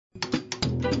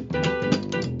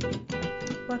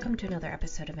welcome to another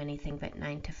episode of Anything But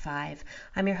 9 to 5.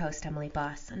 I'm your host, Emily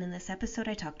Boss, and in this episode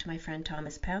I talked to my friend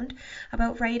Thomas Pound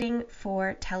about writing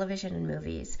for television and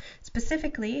movies,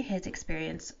 specifically his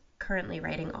experience currently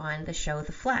writing on the show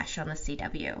The Flash on the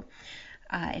CW.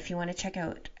 If you want to check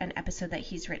out an episode that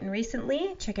he's written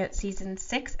recently, check out Season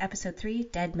 6, Episode 3,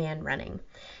 Dead Man Running.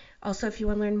 Also, if you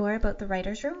want to learn more about the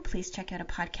Writer's Room, please check out a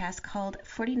podcast called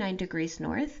 49 Degrees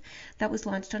North that was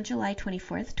launched on July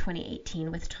 24th,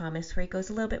 2018 with Thomas, where he goes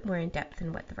a little bit more in depth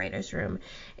in what the Writer's Room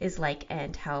is like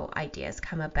and how ideas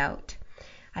come about.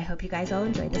 I hope you guys all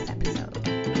enjoy this episode.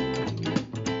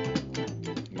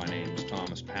 My name is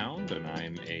Thomas Pound, and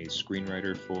I'm a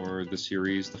screenwriter for the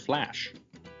series The Flash.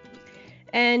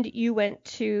 And you went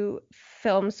to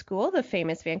film school, the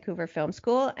famous Vancouver Film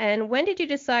School. And when did you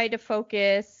decide to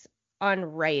focus on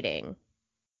writing?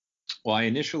 Well, I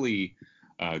initially,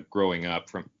 growing up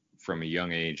from a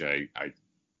young age, I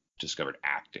discovered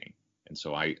acting. And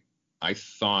so I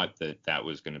thought that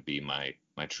was going to be my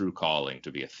true calling,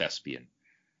 to be a thespian.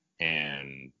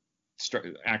 And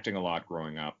started acting a lot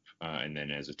growing up. And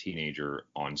then as a teenager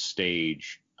on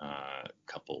stage, a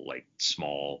couple like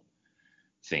small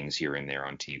things here and there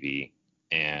on TV.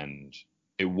 And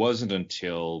it wasn't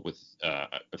until with a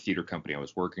theater company I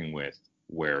was working with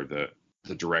where the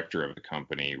director of the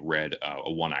company read a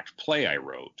one-act play I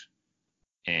wrote.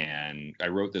 And I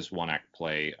wrote this one-act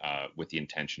play with the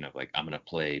intention of, like, I'm going to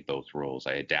play both roles.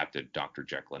 I adapted Dr.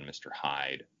 Jekyll and Mr.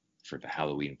 Hyde for the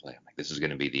Halloween play. I'm like, this is going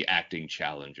to be the acting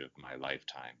challenge of my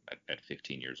lifetime at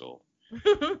 15 years old.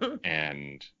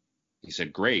 And he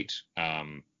said, great.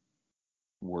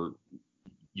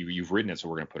 You've written it, so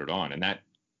we're going to put it on. And that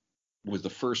was the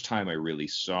first time I really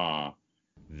saw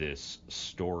this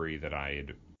story that I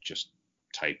had just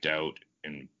typed out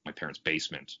in my parents'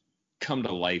 basement come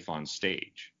to life on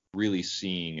stage. Really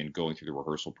seeing and going through the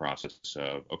rehearsal process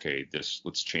of, okay,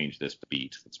 let's change this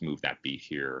beat, let's move that beat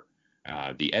here,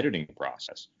 the editing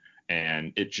process.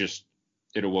 And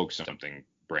it awoke something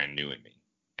brand new in me.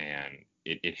 And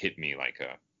it hit me like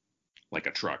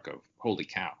a truck of, holy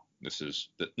cow.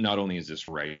 Not only is this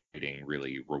writing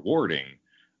really rewarding,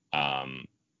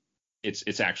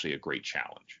 it's actually a great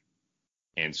challenge.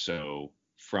 And so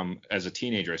as a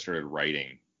teenager, I started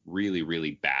writing really,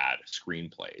 really bad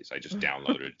screenplays. I just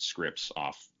downloaded scripts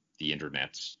off the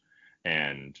internets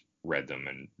and read them,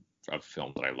 and of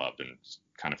films that I loved, and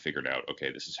kind of figured out,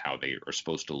 okay, this is how they are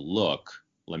supposed to look.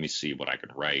 Let me see what I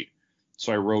can write.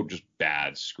 So I wrote just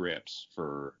bad scripts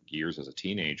for years as a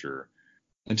teenager,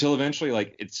 until eventually,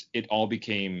 like,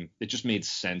 it just made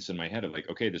sense in my head of, like,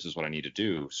 okay, this is what I need to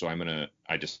do. So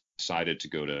I decided to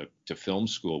go to film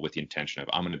school with the intention of,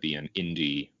 I'm going to be an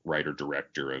indie writer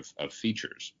director of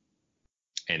features.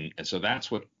 And so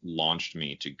that's what launched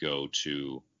me to go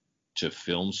to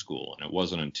film school. And it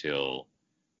wasn't until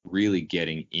really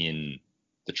getting in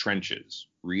the trenches,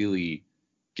 really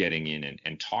getting in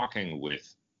and talking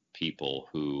with people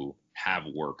who have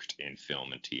worked in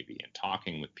film and TV, and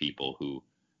talking with people who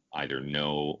either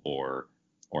know or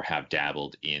have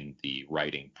dabbled in the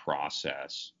writing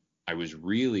process, I was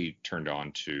really turned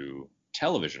on to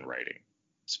television writing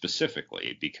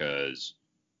specifically, because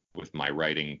with my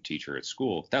writing teacher at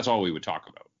school, that's all we would talk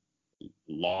about.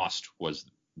 Lost was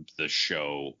the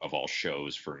show of all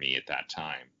shows for me at that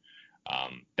time.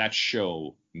 That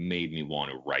show made me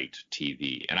want to write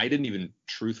TV. And I didn't even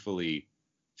truthfully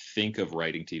think of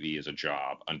writing TV as a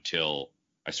job until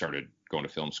I started going to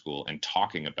film school and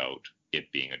talking about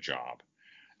it being a job.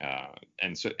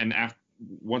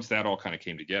 Once that all kind of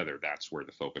came together, that's where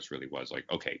the focus really was, like,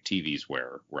 okay, TV's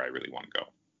where I really want to go.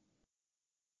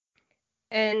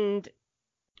 And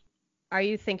are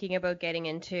you thinking about getting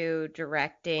into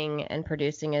directing and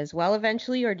producing as well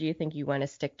eventually, or do you think you want to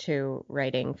stick to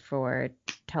writing for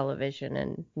television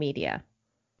and media?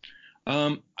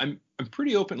 I'm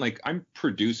pretty open. Like, I'm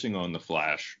producing on The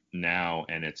Flash now,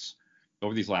 and it's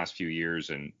over these last few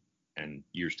years and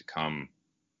years to come,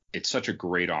 it's such a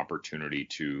great opportunity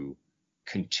to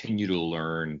continue to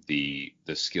learn the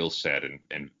skill set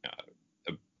and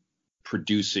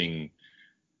producing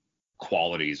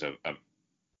qualities of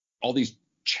all these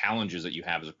challenges that you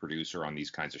have as a producer on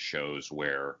these kinds of shows,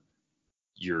 where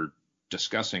you're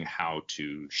discussing how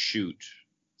to shoot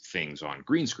things on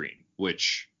green screen,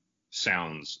 which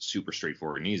sounds super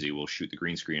straightforward and easy. We'll shoot the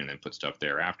green screen and then put stuff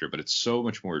thereafter, but it's so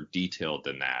much more detailed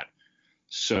than that.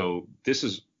 So this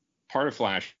is part of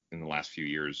Flash in the last few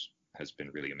years has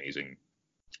been really amazing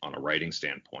on a writing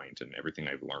standpoint, and everything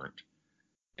I've learned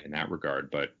in that regard,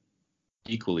 but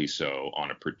equally so on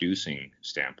a producing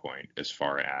standpoint, as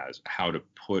far as how to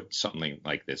put something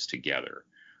like this together.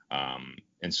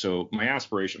 And so my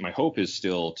hope is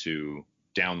still to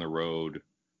down the road,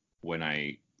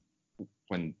 when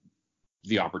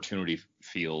the opportunity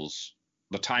feels,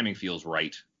 the timing feels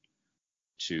right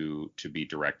to be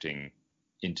directing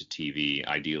into TV,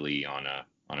 ideally on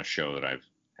a show that I've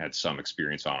had some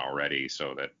experience on already,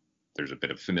 so that there's a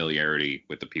bit of familiarity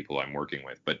with the people I'm working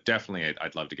with. But definitely,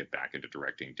 I'd love to get back into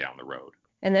directing down the road.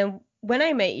 And then when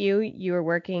I met you, you were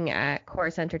working at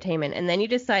Chorus Entertainment, and then you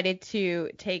decided to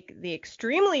take the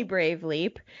extremely brave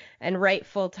leap and write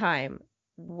full time.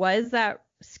 Was that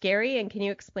scary? And can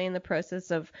you explain the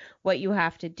process of what you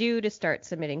have to do to start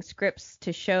submitting scripts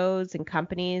to shows and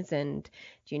companies? And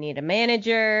do you need a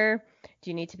manager? Do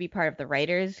you need to be part of the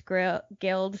Writers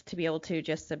Guild to be able to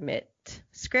just submit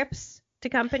scripts to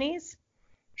companies?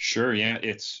 Sure, yeah.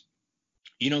 It's,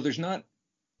 there's not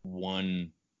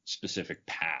one specific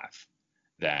path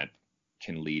that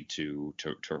can lead to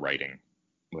writing,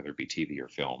 whether it be TV or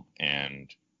film.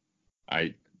 And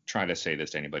I try to say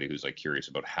this to anybody who's like curious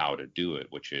about how to do it,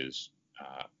 which is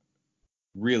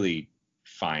really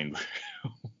find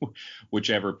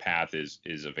whichever path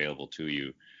is available to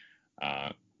you.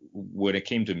 When it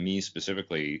came to me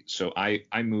specifically, so I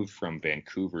moved from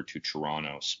Vancouver to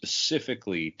Toronto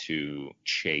specifically to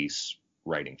chase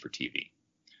writing for TV.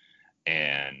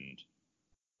 And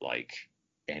like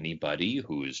anybody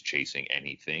who is chasing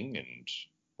anything, and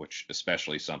which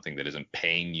especially something that isn't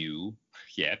paying you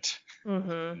yet,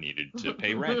 needed to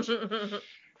pay rent.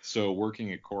 So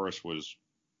working at Chorus was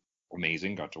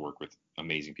amazing. Got to work with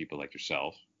amazing people like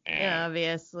yourself. And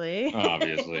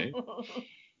obviously.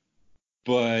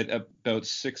 But about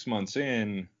 6 months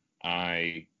in,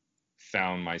 I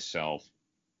found myself,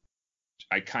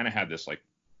 I kind of had this like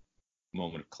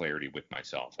moment of clarity with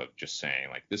myself of just saying,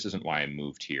 like, this isn't why I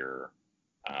moved here.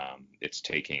 It's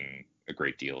taking a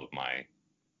great deal of my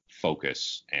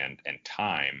focus and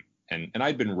time. And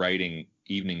I'd been writing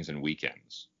evenings and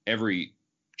weekends. Every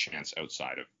chance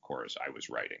outside of Chorus, I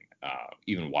was writing.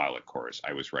 Even while at Chorus,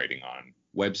 I was writing on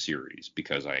web series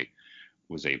because I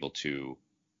was able to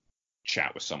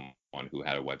chat with someone who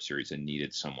had a web series and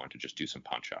needed someone to just do some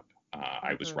punch up.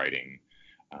 I was writing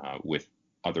with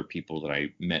other people that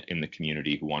I met in the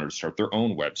community who wanted to start their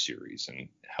own web series and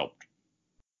helped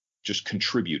just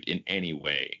contribute in any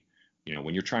way.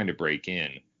 When you're trying to break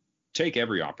in, take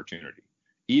every opportunity,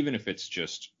 even if it's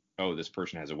just, oh, this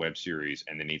person has a web series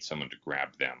and they need someone to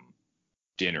grab them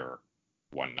dinner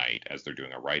one night as they're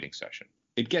doing a writing session.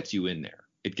 It gets you in there.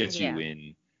 It gets you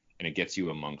in, and it gets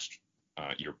you amongst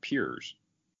your peers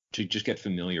to just get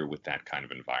familiar with that kind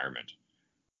of environment.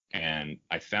 And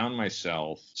I found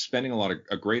myself spending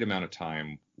a great amount of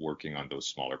time working on those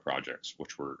smaller projects,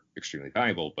 which were extremely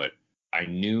valuable. But I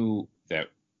knew that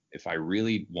if I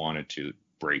really wanted to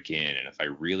break in, and if I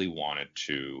really wanted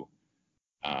to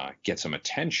get some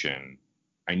attention,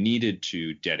 I needed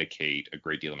to dedicate a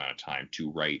great deal amount of time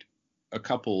to write a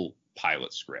couple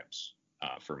pilot scripts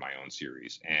for my own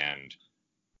series. And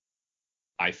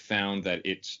I found that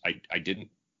I didn't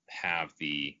have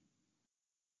the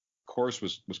Chorus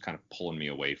was kind of pulling me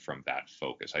away from that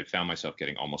focus. I found myself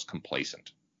getting almost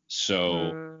complacent.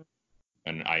 So,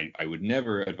 and I would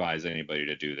never advise anybody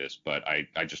to do this, but I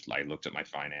looked at my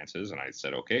finances and I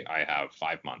said, okay, I have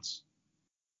 5 months.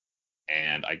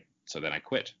 And so then I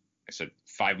quit. I said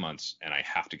 5 months and I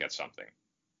have to get something.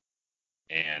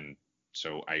 And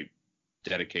so I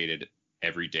dedicated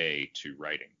every day to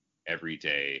writing, every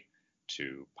day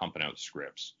to pumping out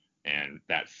scripts. And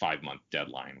that 5-month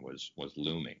deadline was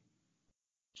looming.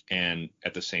 And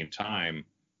at the same time,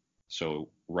 so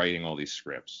writing all these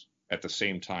scripts, at the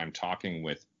same time talking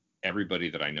with everybody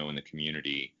that I know in the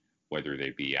community, whether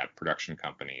they be at production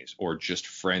companies or just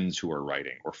friends who are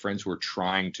writing or friends who are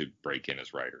trying to break in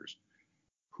as writers.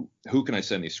 Who can I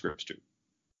send these scripts to?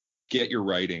 Get your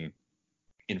writing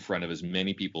in front of as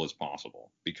many people as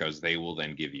possible, because they will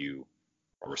then give you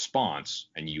a response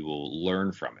and you will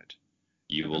learn from it.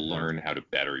 You will learn how to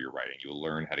better your writing. You will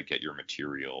learn how to get your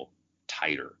material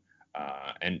tighter.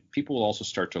 And people will also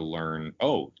start to learn,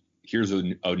 oh, here's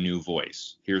a new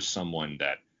voice. Here's someone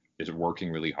that is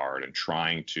working really hard and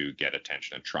trying to get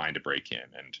attention and trying to break in,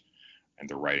 and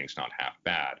the writing's not half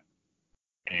bad.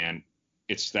 And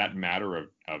it's that matter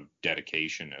of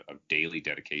dedication, of daily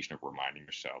dedication, of reminding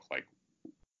yourself, like,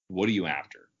 what are you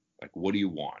after? Like, what do you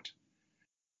want?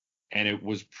 And it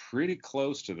was pretty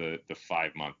close to the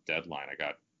 5-month deadline. I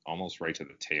got almost right to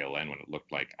the tail end when it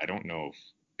looked like I don't know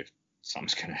if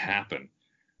something's going to happen,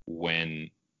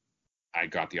 when I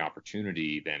got the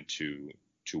opportunity then to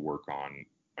work on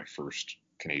my first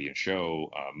Canadian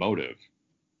show, Motive.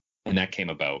 And that came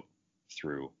about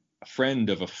through a friend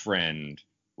of a friend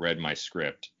read my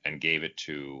script and gave it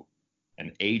to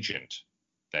an agent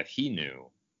that he knew,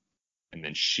 and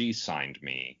then she signed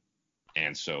me.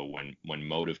 And so when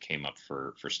Motive came up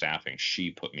for staffing,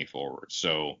 she put me forward.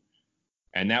 So,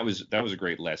 and that was a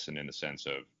great lesson in the sense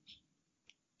of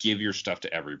give your stuff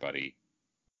to everybody,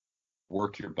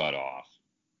 work your butt off,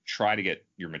 try to get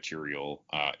your material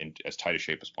in as tight a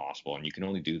shape as possible, and you can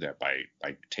only do that by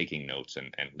taking notes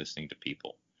and listening to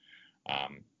people,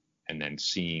 and then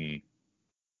seeing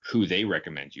who they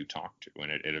recommend you talk to, and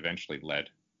it eventually led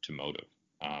to Motive.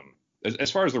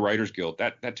 As far as the Writers Guild,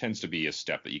 that tends to be a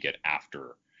step that you get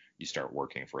after you start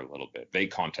working for a little bit. They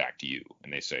contact you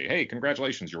and they say, "Hey,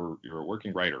 congratulations, you're a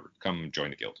working writer. Come join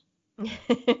the guild."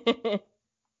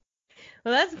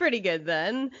 Well, that's pretty good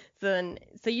then.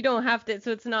 So you don't have to.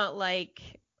 So it's not like,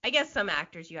 I guess some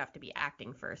actors you have to be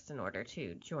acting first in order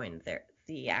to join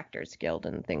the Actors Guild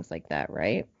and things like that,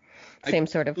 right? Same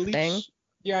sort of thing.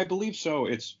 Yeah, I believe so.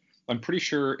 I'm pretty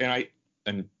sure,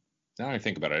 and now I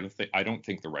think about it, I don't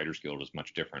think the Writers Guild is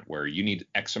much different. Where you need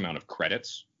X amount of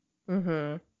credits.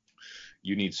 Mm-hmm.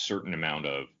 You need certain amount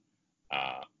of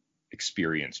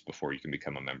experience before you can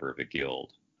become a member of the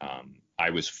guild. I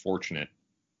was fortunate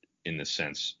in the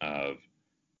sense of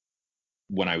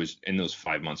when I was in those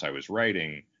 5 months I was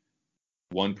writing,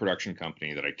 one production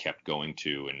company that I kept going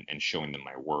to and showing them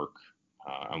my work,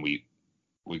 and we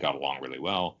got along really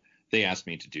well. They asked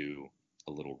me to do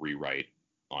a little rewrite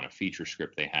on a feature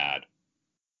script they had.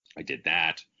 I did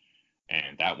that,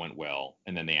 and that went well.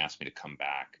 And then they asked me to come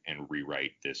back and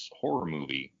rewrite this horror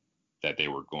movie that they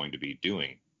were going to be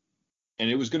doing. And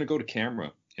it was going to go to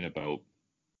camera in about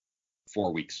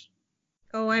 4 weeks.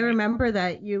 Oh, I remember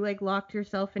that. You like locked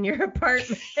yourself in your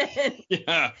apartment.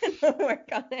 Yeah. And work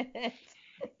on it.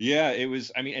 Yeah, it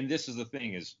was, I mean, and this is the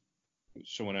thing is,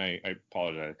 so when I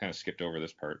apologize, I kind of skipped over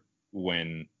this part.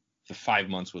 When the 5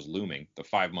 months was looming, the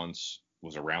 5 months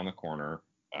was around the corner,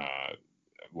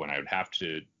 when I would have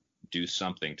to do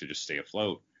something to just stay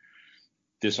afloat.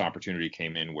 This opportunity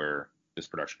came in where this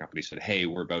production company said, "Hey,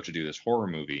 we're about to do this horror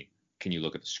movie. Can you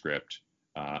look at the script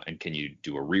and can you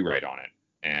do a rewrite on it?"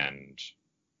 And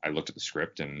I looked at the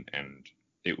script, and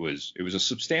it was a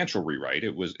substantial rewrite.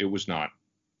 It was not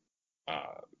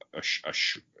a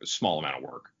small amount of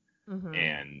work. Mm-hmm.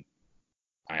 And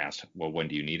I asked, "Well, when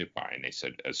do you need it by?" And they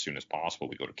said, "As soon as possible.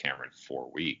 We go to camera in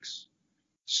 4 weeks."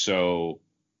 So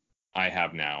I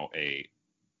have now a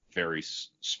very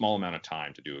small amount of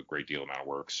time to do a great deal amount of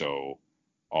work. So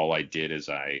all I did is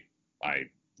I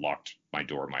locked my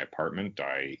door of my apartment.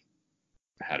 I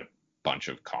had a bunch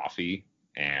of coffee,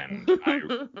 and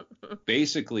I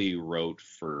basically wrote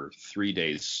for 3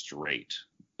 days straight,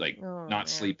 like not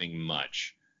sleeping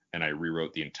much. And I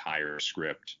rewrote the entire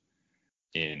script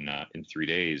in 3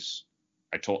 days.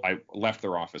 I left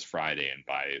their office Friday, and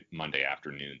by Monday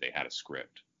afternoon they had a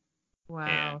script.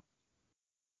 Wow.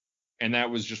 And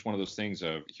that was just one of those things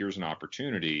of, here's an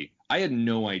opportunity. I had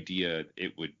no idea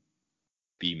it would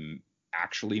be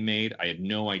actually made. I had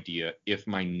no idea if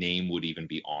my name would even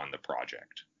be on the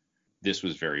project. This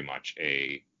was very much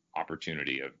a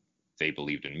opportunity of, they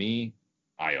believed in me.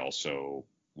 I also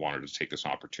wanted to take this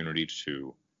opportunity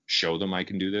to show them I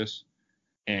can do this.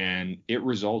 And it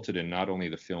resulted in not only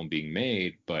the film being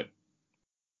made, but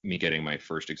me getting my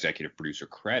first executive producer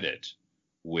credit,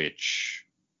 which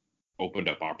opened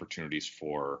up opportunities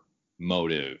for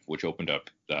Motive, which opened up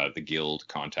the guild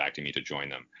contacting me to join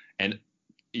them. And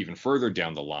even further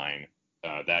down the line,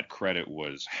 that credit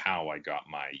was how I got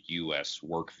my U.S.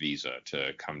 work visa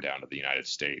to come down to the United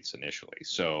States initially.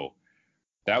 So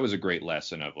that was a great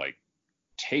lesson of, like,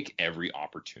 take every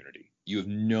opportunity. You have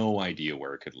no idea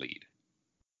where it could lead.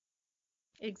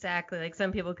 Exactly. Like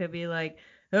some people could be like,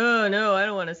 "Oh no, I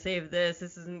don't want to save this.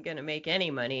 This isn't going to make any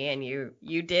money." And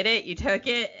you did it, you took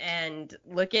it, and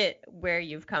look at where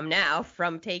you've come now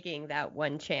from taking that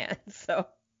one chance. So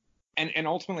and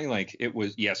ultimately, like, it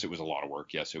was a lot of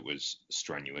work. Yes, it was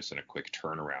strenuous and a quick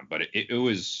turnaround, but it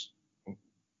was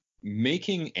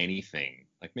making anything,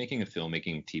 like making a film,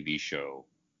 making a TV show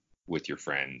with your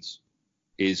friends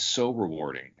is so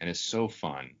rewarding and is so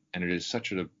fun, and it is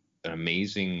such an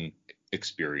amazing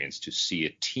experience to see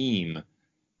a team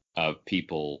of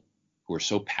people who are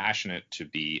so passionate to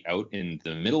be out in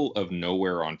the middle of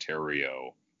nowhere,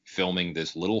 Ontario, filming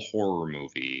this little horror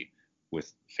movie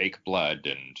with fake blood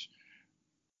and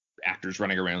actors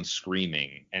running around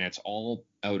screaming, and it's all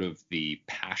out of the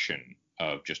passion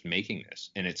of just making this.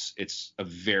 And it's a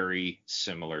very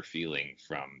similar feeling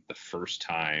from the first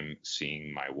time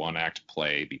seeing my one act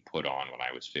play be put on when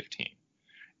I was 15.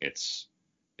 It's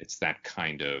that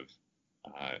kind of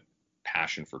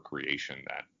passion for creation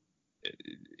that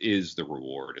is the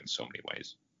reward in so many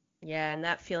ways. yeah, and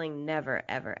that feeling never,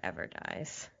 ever, ever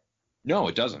dies. No,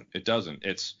 it doesn't. It doesn't.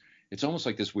 It's almost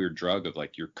like this weird drug of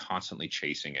like you're constantly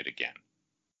chasing it again.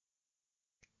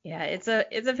 Yeah, it's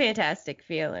a fantastic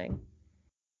feeling.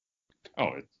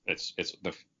 Oh, it's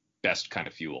the best kind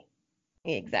of fuel.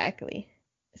 Exactly.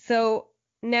 So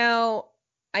now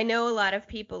I know a lot of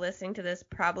people listening to this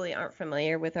probably aren't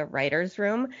familiar with a writer's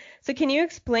room. So can you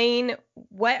explain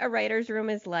what a writer's room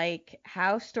is like,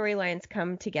 how storylines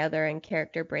come together and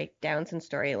character breakdowns and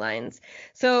storylines?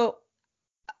 So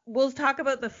we'll talk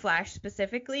about the Flash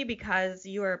specifically because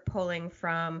you are pulling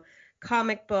from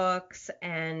comic books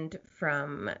and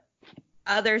from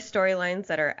other storylines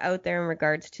that are out there in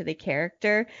regards to the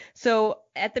character. So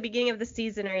at the beginning of the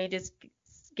season, are you just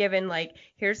given like,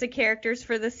 here's the characters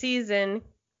for the season,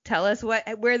 tell us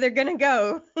where they're gonna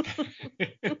go?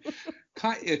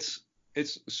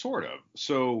 It's sort of.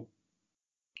 So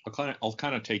I'll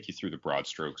kind of take you through the broad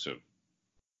strokes of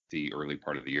the early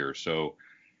part of the year. So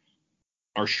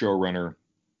our showrunner,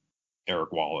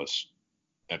 Eric Wallace,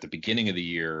 at the beginning of the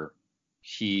year,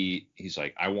 he's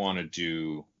like, I want to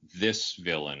do this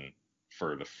villain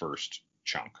for the first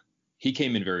chunk. He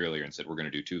came in very earlier and said, we're going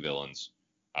to do two villains.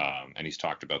 And he's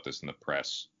talked about this in the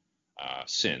press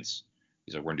since.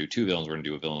 He's like, we're going to do two villains. We're going to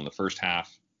do a villain in the first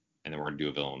half, and then we're going to do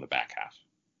a villain in the back half.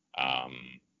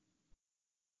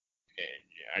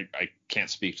 I can't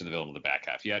speak to the villain in the back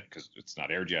half yet because it's not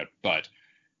aired yet, but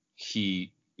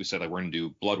he said like we're going to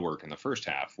do blood work in the first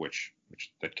half, which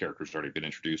that character's already been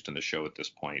introduced in the show at this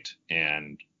point.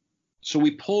 And so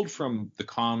we pulled from the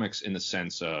comics in the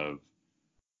sense of,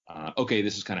 okay,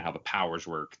 this is kind of how the powers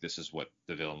work. This is what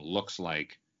the villain looks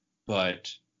like.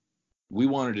 But we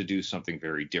wanted to do something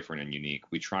very different and unique.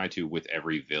 We try to, with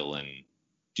every villain,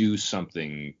 do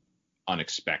something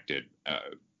unexpected.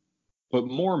 But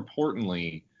more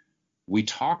importantly, we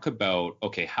talk about,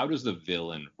 okay, how does the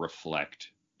villain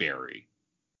reflect Barry?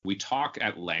 We talk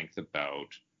at length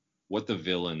about what the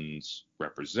villains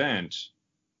represent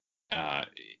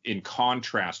in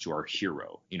contrast to our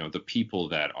hero, the people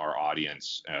that our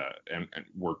audience and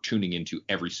we're tuning into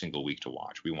every single week to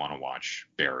watch. We want to watch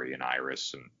Barry and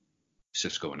Iris and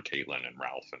Cisco and Caitlin and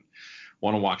Ralph and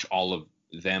want to watch all of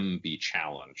them be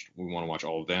challenged. We want to watch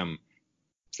all of them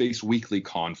face weekly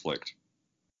conflict.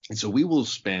 And so we will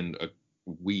spend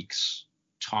weeks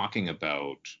talking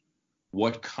about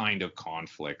what kind of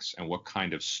conflicts and what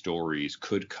kind of stories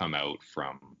could come out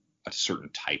from a certain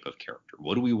type of character.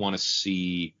 What do we want to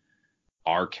see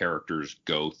our characters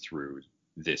go through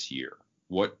this year?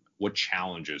 What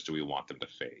challenges do we want them to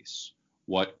face?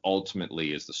 What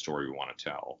ultimately is the story we want to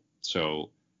tell? So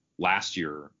last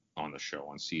year on the show,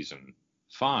 on season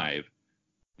 5,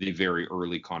 the very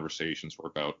early conversations were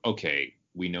about, okay,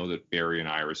 we know that Barry and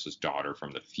Iris's daughter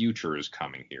from the future is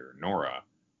coming here, Nora.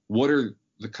 What are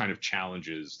the kind of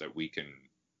challenges that we can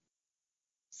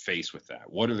face with that?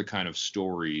 What are the kind of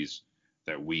stories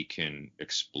that we can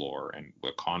explore, and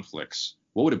what conflicts?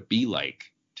 What would it be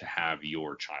like to have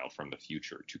your child from the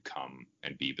future to come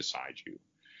and be beside you?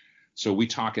 So we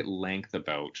talk at length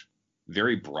about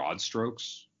very broad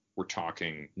strokes. We're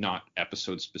talking not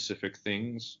episode specific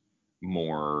things,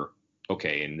 more,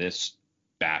 okay, in this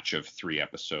batch of 3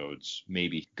 episodes,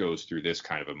 maybe goes through this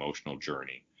kind of emotional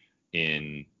journey.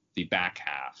 In the back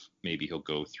half, maybe he'll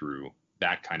go through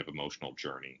that kind of emotional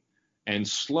journey. And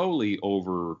slowly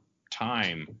over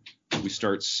time, we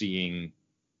start seeing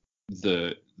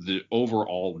the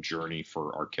overall journey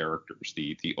for our characters,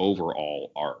 the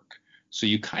overall arc. So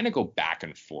you kind of go back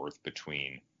and forth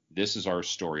between this is our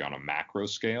story on a macro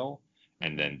scale,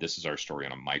 and then this is our story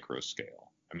on a micro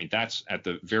scale. I mean, that's at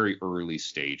the very early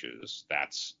stages.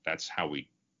 That's how we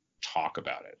talk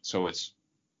about it. So it's,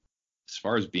 as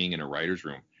far as being in a writer's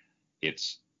room,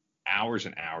 it's hours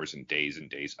and hours and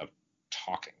days of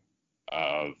talking,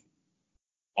 of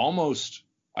almost,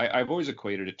 I've always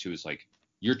equated it to as like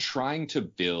you're trying to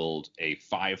build a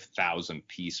 5,000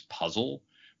 piece puzzle,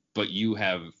 but you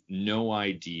have no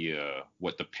idea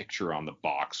what the picture on the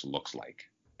box looks like.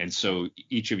 And so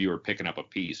each of you are picking up a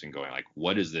piece and going like,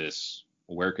 what is this?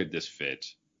 Where could this fit?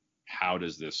 How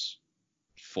does this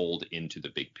fold into the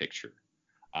big picture?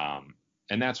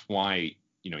 And that's why,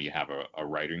 you have a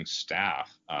writing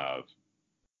staff of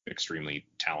extremely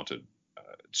talented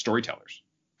storytellers,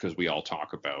 because we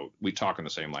talk in the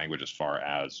same language as far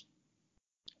as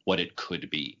what it could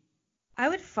be. I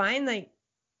would find like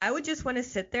I would just want to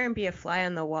sit there and be a fly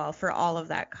on the wall for all of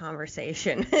that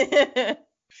conversation. The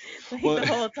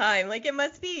whole time. Like it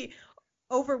must be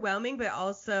overwhelming, but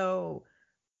also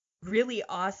really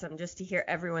awesome just to hear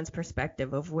everyone's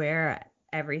perspective of where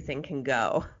everything can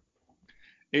go.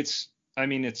 It's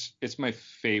my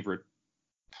favorite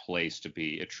place to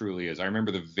be. It truly is. I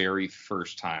remember the very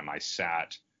first time I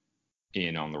sat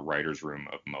in on the writer's room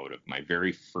of Motive, my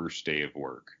very first day of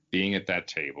work, being at that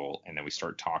table, and then we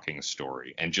start talking a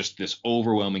story, and just this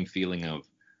overwhelming feeling of,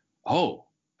 oh,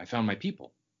 I found my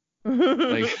people.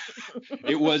 Like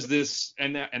it was this,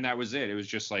 and that was it. It was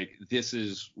just like, this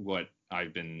is what I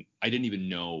didn't even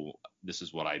know this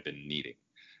is what I've been needing.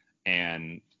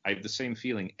 And I have the same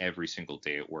feeling every single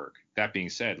day at work. That being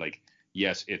said, like,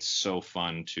 yes, it's so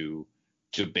fun to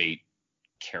debate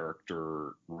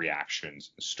character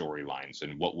reactions, storylines,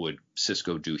 and what would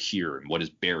Cisco do here, and what does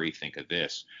Barry think of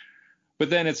this.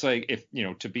 But then it's like, if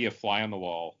to be a fly on the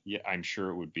wall, yeah, I'm sure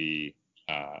it would be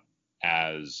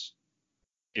as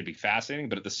it'd be fascinating,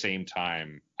 but at the same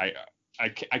time, I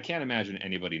can't imagine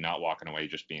anybody not walking away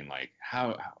just being like,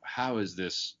 how is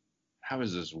this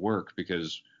work?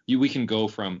 Because we can go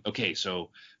from, okay, so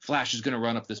Flash is going to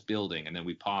run up this building, and then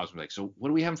we pause and we're like, so what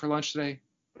are we having for lunch today?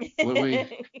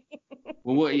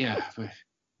 Yeah,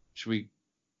 should we?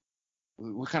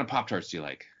 What kind of Pop-Tarts do you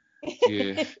like?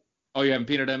 Oh, you having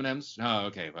peanut M&Ms? Oh,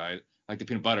 okay, well, I like the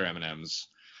peanut butter M&Ms.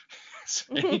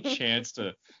 So any chance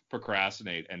to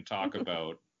procrastinate and talk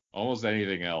about almost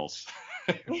anything else,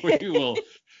 we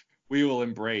will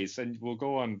embrace, and we'll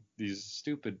go on these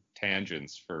stupid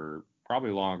tangents for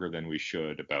probably longer than we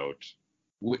should about.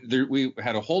 We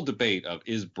had a whole debate of,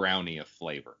 is brownie a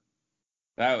flavor?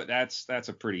 That's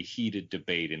a pretty heated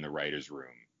debate in the writer's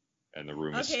room, and the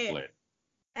room is split.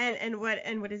 And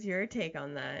what is your take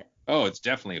on that? Oh, it's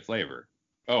definitely a flavor.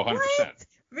 Oh, 100%. What?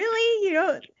 Really? You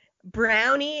don't?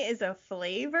 Brownie is a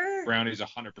flavor? Brownie is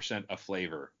 100% a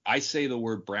flavor. I say the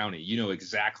word brownie, you know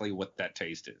exactly what that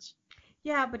taste is.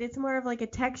 Yeah, but it's more of like a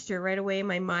texture. Right away,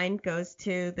 my mind goes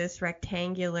to this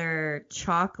rectangular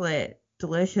chocolate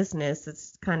deliciousness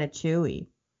that's kind of chewy.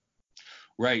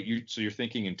 Right. So you're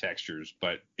thinking in textures,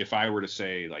 but if I were to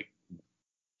say, like,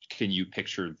 can you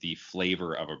picture the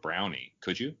flavor of a brownie?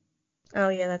 Could you? Oh,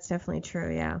 yeah, that's definitely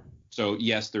true. Yeah. So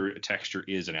yes, texture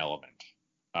is an element.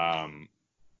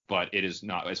 But it is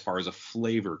not, as far as a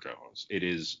flavor goes, it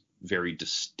is very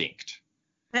distinct.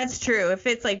 That's true. If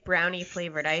it's like brownie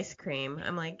flavored ice cream,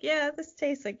 I'm like, yeah, this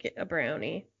tastes like a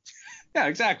brownie. Yeah,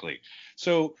 exactly.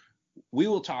 So we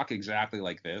will talk exactly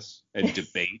like this and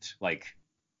debate like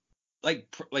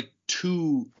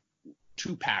too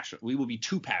passionate. We will be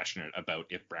too passionate about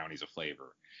if brownie's a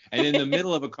flavor. And in the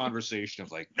middle of a conversation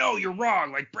of like, no, you're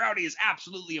wrong. Like, brownie is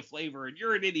absolutely a flavor, and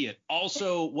you're an idiot.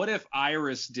 Also, what if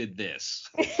Iris did this?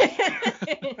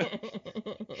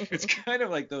 It's kind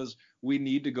of like those. We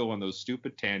need to go on those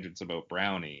stupid tangents about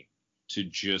brownie to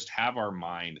just have our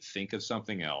mind think of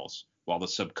something else while the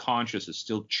subconscious is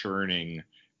still churning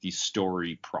the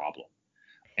story problem.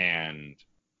 And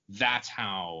that's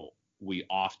how we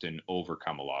often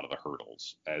overcome a lot of the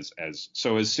hurdles. As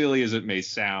silly as it may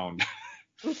sound,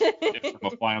 from a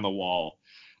fly on the wall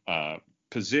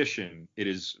position, it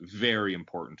is very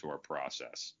important to our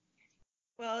process.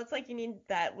 Well, it's like you need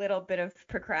that little bit of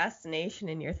procrastination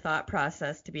in your thought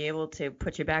process to be able to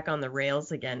put you back on the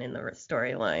rails again in the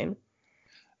storyline.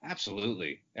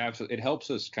 Absolutely. It helps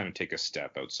us kind of take a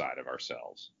step outside of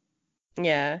ourselves.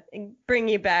 Yeah, and bring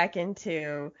you back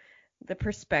into the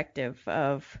perspective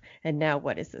of, and now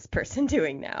what is this person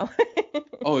doing now?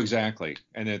 Oh, exactly.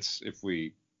 And it's, if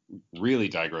we really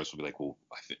digress, we'll be like, well,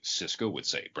 I think Cisco would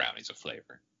say brownie's a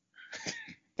flavor.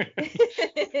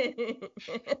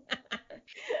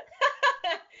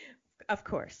 Of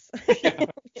course. Yeah.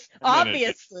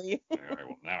 Obviously. All right,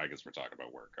 well, now I guess we're talking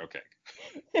about work. Okay.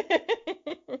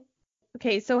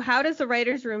 Okay, so how does the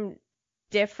writer's room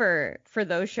differ for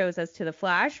those shows as to The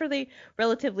Flash? Or are they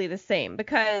relatively the same?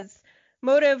 Because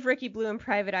Motive, Ricky Blue, and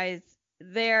Private Eyes,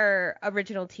 they're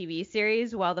original TV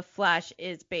series, while The Flash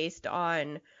is based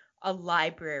on a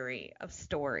library of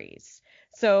stories.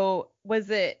 So was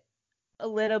it a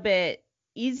little bit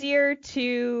easier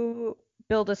to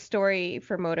build a story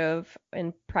for Motive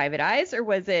and Private Eyes,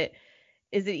 or is it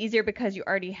easier because you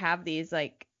already have these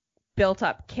like built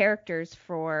up characters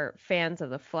for fans of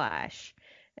the Flash?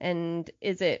 And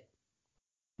is it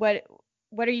what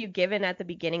are you given at the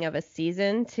beginning of a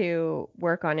season to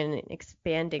work on and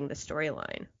expanding the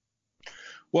storyline?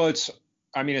 Well, it's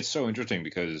so interesting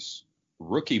because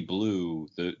Rookie Blue,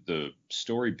 the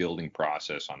story building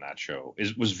process on that show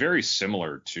was very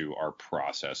similar to our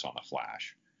process on The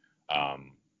Flash.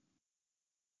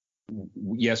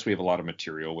 Yes, we have a lot of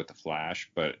material with The Flash,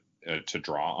 but to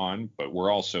draw on, but we're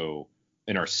also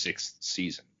in our 6th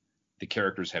season. The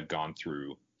characters have gone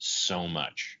through so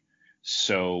much,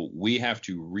 so we have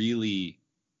to really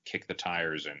kick the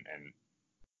tires and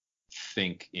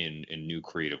think in new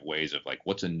creative ways of like,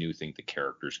 what's a new thing the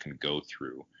characters can go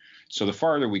through. So the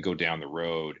farther we go down the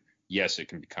road, yes, it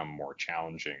can become more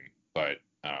challenging, but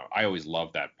I always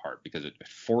love that part because it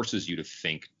forces you to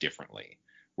think differently.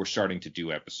 We're starting to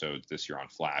do episodes this year on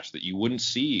Flash that you wouldn't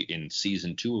see in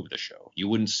season 2 of the show. You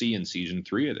wouldn't see in season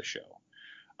 3 of the show.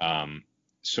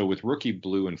 So with Rookie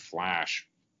Blue and Flash,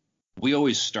 we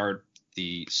always start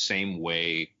the same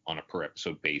way on a per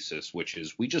episode basis, which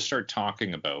is we just start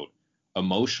talking about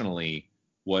emotionally,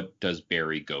 what does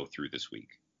Barry go through this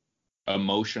week?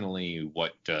 Emotionally,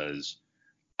 what does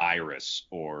Iris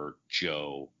or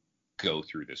Joe go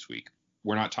through this week?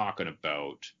 We're not talking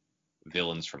about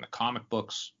villains from the comic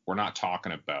books. We're not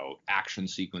talking about action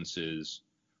sequences.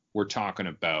 We're talking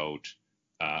about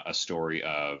a story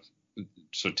of,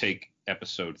 so take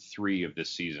episode 3 of this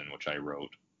season, which I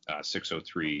wrote,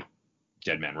 603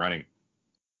 Dead Man Running.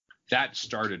 That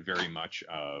started very much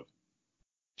of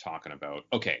talking about,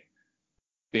 okay,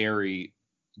 Barry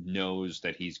knows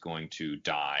that he's going to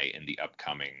die in the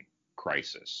upcoming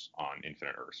crisis on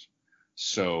Infinite Earths.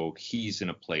 So he's in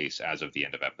a place as of the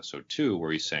end of episode 2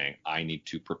 where he's saying, I need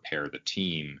to prepare the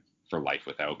team for life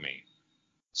without me.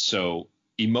 So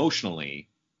emotionally,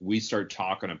 we start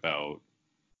talking about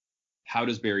how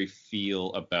does Barry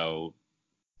feel about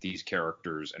these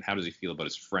characters and how does he feel about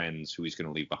his friends who he's going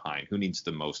to leave behind? Who needs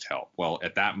the most help? Well,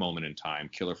 at that moment in time,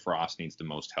 Killer Frost needs the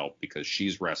most help because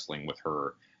she's wrestling with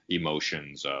her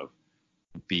emotions of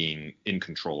being in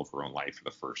control of her own life for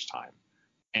the first time.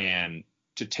 And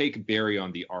to take Barry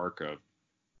on the arc of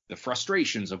the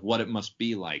frustrations of what it must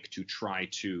be like to try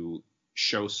to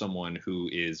show someone who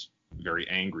is very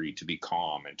angry to be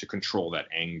calm and to control that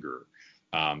anger,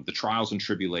 the trials and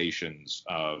tribulations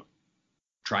of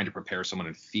trying to prepare someone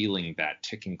and feeling that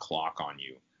ticking clock on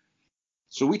you.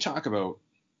 So we talk about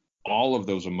all of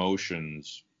those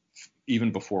emotions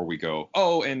even before we go,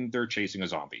 oh, and they're chasing a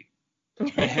zombie.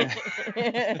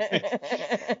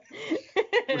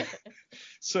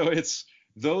 So it's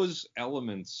those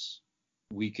elements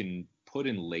we can put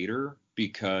in later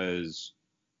because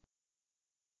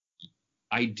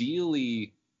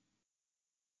ideally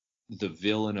the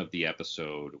villain of the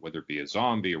episode, whether it be a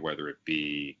zombie or whether it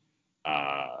be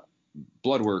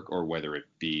Bloodwork or whether it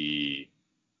be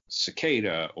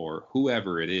Cicada or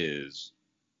whoever it is,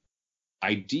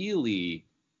 ideally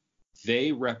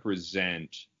they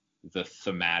represent the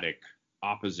thematic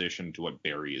opposition to what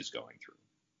Barry is going through.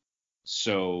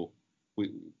 So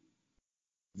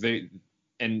this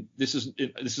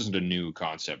isn't a new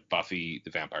concept. Buffy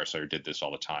the Vampire Slayer did this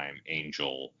all the time.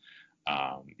 Angel,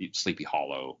 Sleepy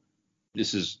Hollow.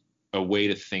 This is a way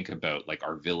to think about like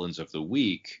our villains of the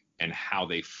week and how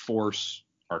they force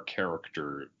our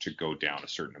character to go down a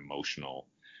certain emotional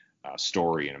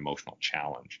story and emotional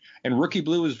challenge. And Rookie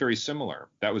Blue is very similar.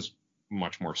 That was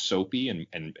much more soapy and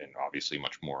obviously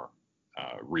much more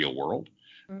real world.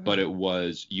 Mm-hmm. But it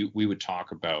was we would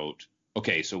talk about,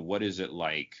 okay, so what is it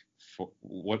like?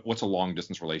 What's a long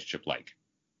distance relationship like?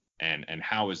 And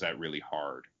how is that really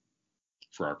hard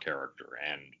for our character?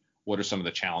 And what are some of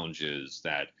the challenges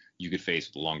that you could face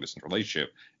with a long distance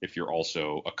relationship if you're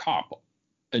also a cop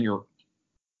and you're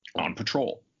on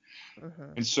patrol?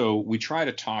 Mm-hmm. And so we try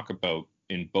to talk about,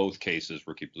 in both cases,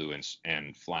 Rookie Blue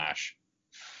and Flash,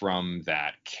 from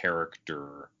that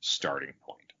character starting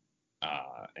point,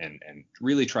 and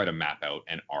really try to map out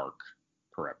an arc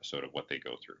per episode of what they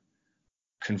go through.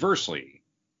 Conversely,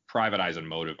 Private Eyes and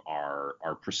Motive are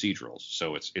procedurals.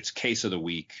 So it's case of the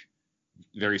week,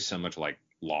 very similar to like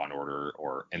Law and Order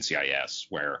or NCIS,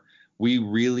 where we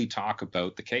really talk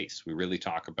about the case. We really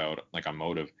talk about, like on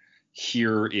Motive,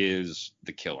 here is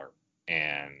the killer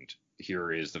and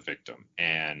here is the victim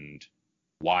and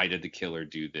why did the killer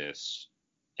do this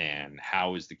and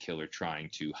how is the killer trying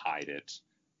to hide it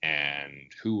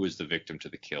and who was the victim to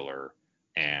the killer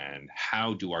and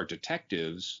how do our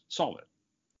detectives solve it.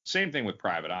 Same thing with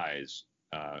Private Eyes,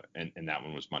 and that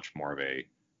one was much more of a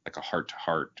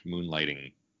heart-to-heart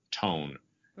moonlighting tone.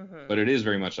 Mm-hmm. But it is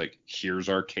very much like, here's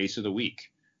our case of the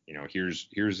week. You know,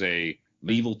 here's a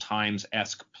medieval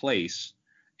times-esque place,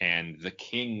 and the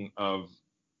king of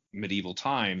medieval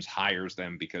times hires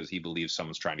them because he believes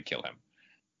someone's trying to kill him.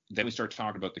 Then we start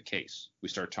talking about the case. We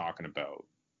start talking about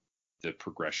the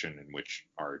progression in which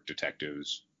our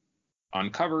detectives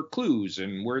uncover clues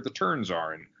and where the turns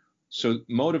are. And so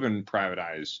Motive and Private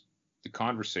Eyes, the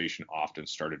conversation often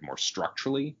started more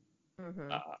structurally, mm-hmm.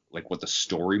 Like what the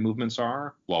story movements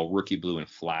are, while Rookie Blue and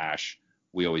Flash,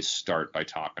 we always start by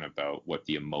talking about what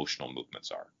the emotional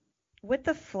movements are. With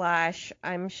the Flash,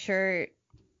 I'm sure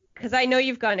because I know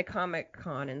you've gone to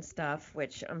Comic-Con and stuff,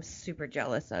 which I'm super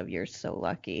jealous of. You're so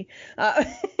lucky.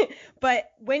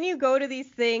 But when you go to these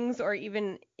things, or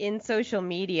even in social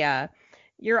media,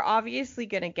 you're obviously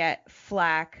going to get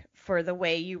flack for the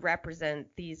way you represent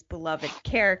these beloved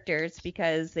characters,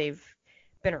 because they've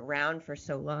been around for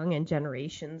so long and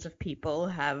generations of people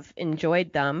have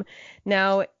enjoyed them.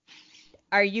 Now,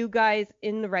 are you guys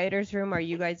in the writer's room, are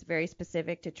you guys very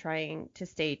specific to trying to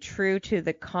stay true to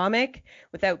the comic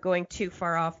without going too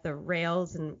far off the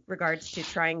rails in regards to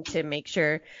trying to make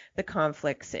sure the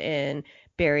conflicts in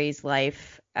Barry's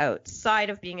life outside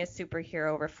of being a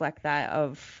superhero reflect that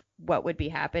of what would be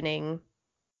happening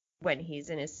when he's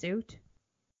in his suit?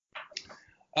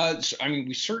 So, I mean,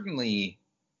 we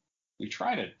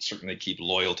try to certainly keep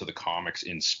loyal to the comics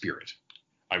in spirit.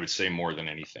 I would say more than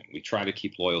anything. We try to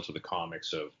keep loyal to the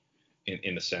comics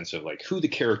in the sense of like who the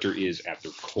character is at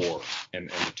their core and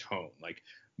the tone. Like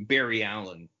Barry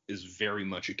Allen is very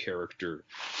much a character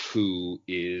who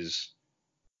is,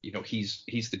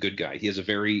 he's the good guy. He has a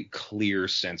very clear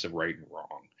sense of right and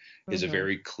wrong. He has a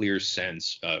very clear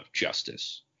sense of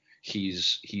justice.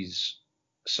 He's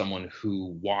someone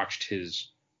who watched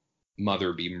his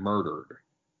mother be murdered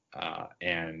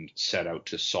and set out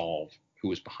to solve who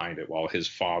was behind it, while his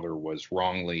father was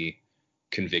wrongly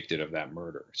convicted of that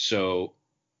murder. So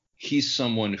he's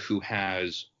someone who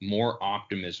has more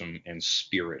optimism and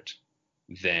spirit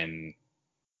than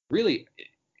really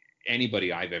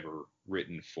anybody I've ever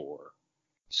written for.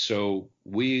 So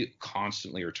we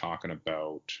constantly are talking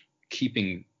about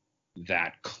keeping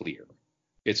that clear.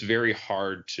 It's very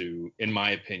hard to, in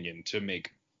my opinion, to make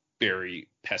Barry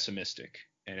pessimistic.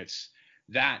 And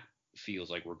that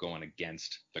feels like we're going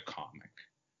against the comic.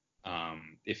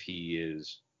 If he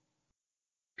is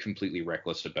completely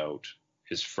reckless about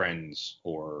his friends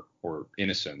or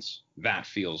innocence, that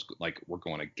feels like we're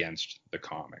going against the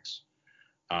comics.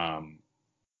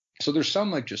 So there's some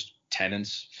like just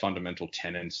fundamental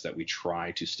tenets that we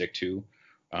try to stick to.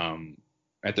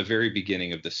 At the very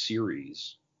beginning of the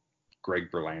series, Greg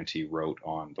Berlanti wrote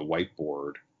on the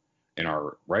whiteboard in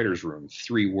our writer's room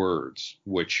 3 words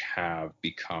which have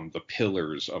become the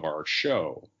pillars of our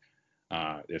show.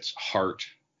 It's heart,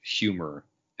 humor,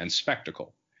 and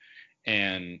spectacle.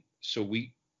 And so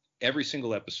every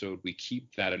single episode, we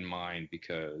keep that in mind,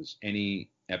 because any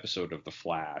episode of The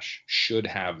Flash should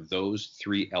have those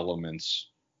 3 elements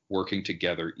working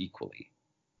together equally.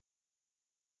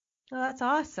 Oh, that's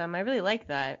awesome. I really like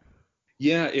that.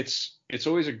 Yeah, it's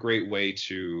always a great way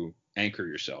to anchor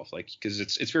yourself, like, because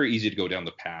it's very easy to go down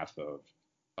the path of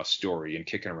a story and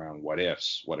kicking around what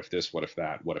ifs, what if this, what if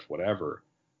that, what if whatever.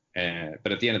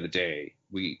 But at the end of the day,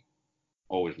 we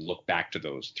always look back to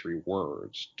those 3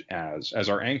 words as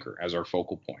our anchor, as our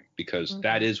focal point, because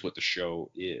that is what the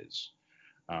show is.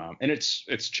 And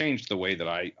it's changed the way that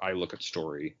I look at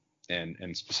story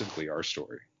and specifically our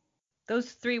story. Those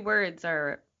 3 words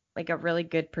are like a really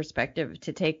good perspective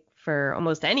to take for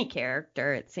almost any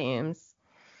character, it seems.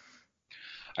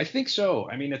 I think so.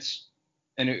 I mean,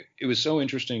 it was so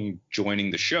interesting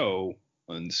joining the show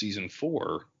in season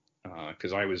 4,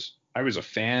 because I was a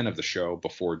fan of the show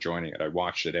before joining it. I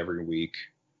watched it every week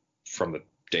from the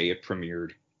day it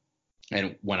premiered.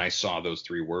 And when I saw those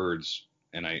 3 words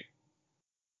and I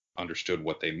understood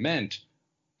what they meant,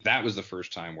 that was the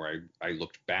first time where I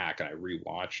looked back and I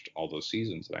rewatched all those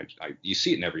seasons. And you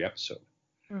see it in every episode.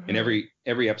 In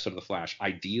every episode of The Flash,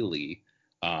 ideally,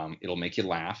 it'll make you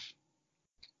laugh.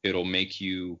 It'll make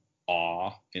you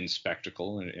awe in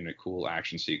spectacle in a cool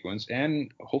action sequence, and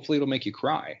hopefully it'll make you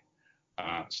cry.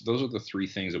 So those are the 3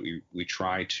 things that we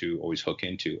try to always hook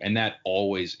into, and that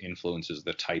always influences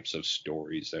the types of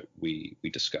stories that we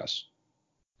discuss.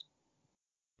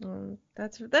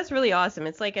 That's really awesome.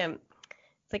 It's like a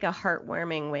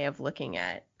heartwarming way of looking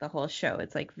at the whole show.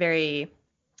 It's like very,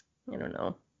 I don't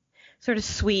know, sort of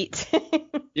sweet.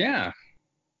 Yeah.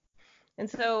 And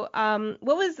so,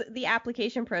 what was the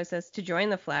application process to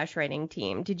join the Flash writing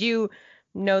team? Did you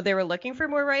know they were looking for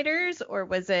more writers, or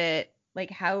was it like,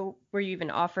 how were you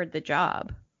even offered the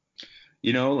job?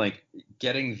 Like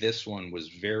getting this one was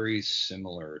very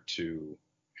similar to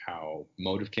how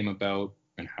Motive came about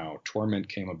and how Torment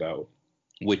came about,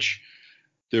 which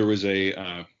there was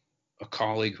a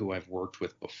colleague who I've worked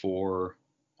with before.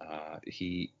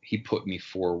 He put me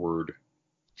forward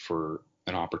for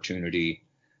an opportunity,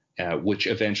 which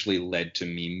eventually led to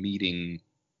me meeting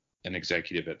an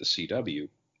executive at the CW,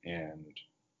 and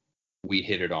we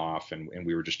hit it off, and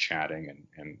we were just chatting,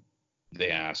 and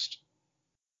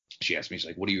she asked me, she's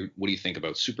like, what do you think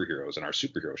about superheroes and our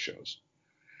superhero shows?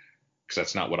 Because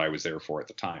that's not what I was there for at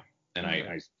the time. And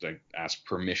I asked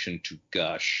permission to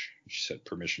gush. She said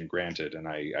permission granted, and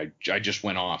I just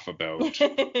went off about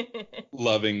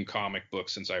loving comic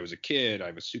books since I was a kid. I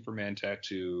have a Superman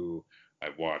tattoo.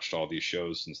 I've watched all these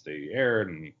shows since they aired,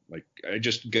 and like I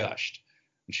just gushed.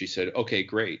 And she said, "Okay,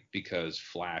 great, because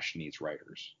Flash needs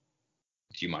writers.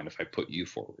 Do you mind if I put you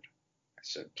forward?" I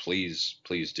said, "Please,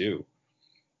 please do."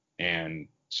 And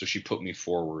so she put me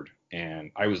forward,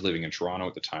 and I was living in Toronto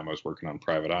at the time. I was working on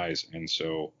Private Eyes, and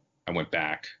so I went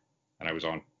back and I was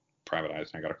on Private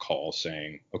Eyes, and I got a call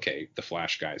saying, "Okay, the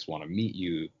Flash guys want to meet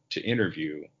you to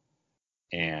interview,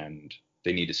 and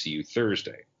they need to see you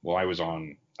Thursday." Well, I was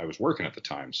working at the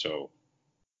time, so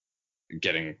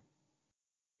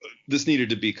this needed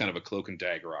to be kind of a cloak and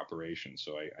dagger operation.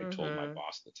 So I told my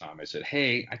boss at the time, I said,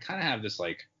 "Hey, I kind of have this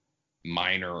like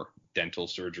minor dental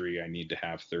surgery I need to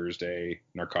have Thursday.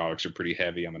 Narcotics are pretty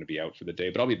heavy. I'm going to be out for the day,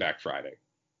 but I'll be back Friday."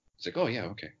 It's like, "Oh yeah,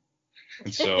 okay."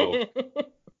 And so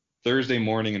Thursday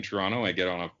morning in Toronto, I get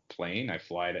on a plane. I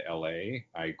fly to LA.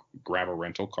 I grab a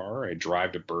rental car. I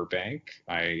drive to Burbank.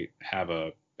 I have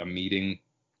a meeting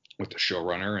with the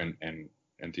showrunner and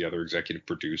the other executive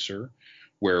producer,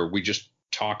 where we just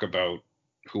talk about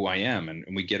who I am,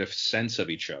 and we get a sense of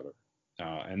each other.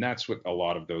 And that's what a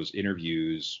lot of those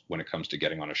interviews, when it comes to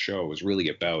getting on a show, is really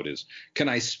about: is can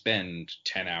I spend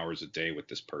 10 hours a day with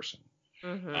this person?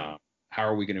 How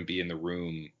are we going to be in the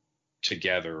room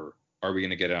together? Are we going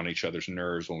to get on each other's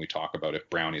nerves when we talk about if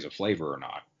brownie's a flavor or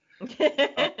not?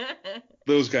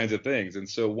 Those kinds of things. And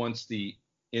so once the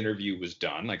interview was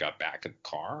done, I got back in the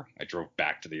car. I drove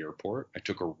back to the airport. I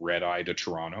took a red eye to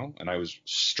Toronto, and I was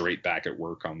straight back at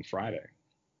work on Friday.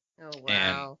 Oh,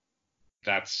 wow. And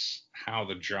that's how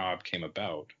the job came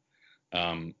about.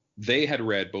 They had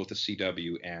read, both the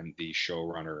CW and the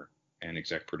showrunner and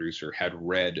exec producer had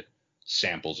read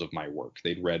samples of my work.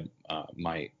 They'd read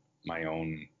my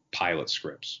own pilot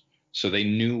scripts. So they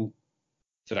knew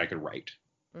that I could write.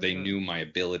 They knew my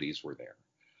abilities were there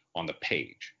on the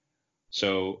page.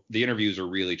 So the interviews are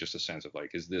really just a sense of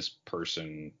like, is this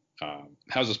person,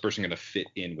 how's this person going to fit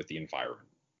in with the environment?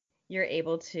 You're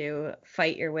able to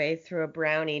fight your way through a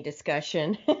brownie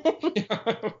discussion.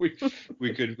 we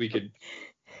could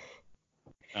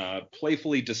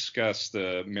playfully discuss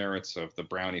the merits of the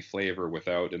brownie flavor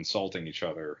without insulting each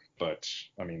other. But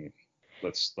I mean,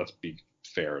 let's be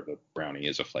fair. The brownie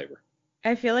is a flavor.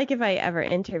 I feel like if I ever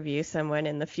interview someone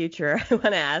in the future, I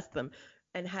want to ask them,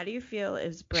 and how do you feel?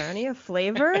 Is brownie a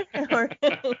flavor?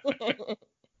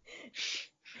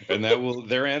 And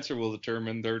their answer will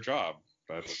determine their job.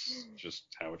 That's just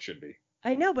how it should be.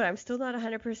 I know, but I'm still not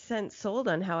 100% sold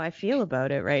on how I feel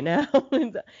about it right now.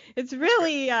 It's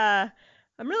really, I'm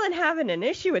really having an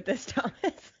issue with this,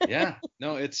 Thomas. Yeah,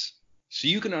 no, so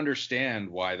you can understand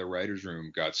why the writer's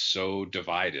room got so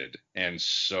divided and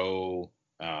so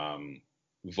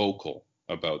vocal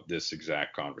about this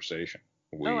exact conversation.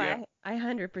 I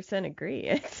 100% agree.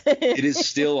 It is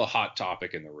still a hot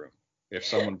topic in the room. If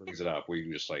someone brings it up,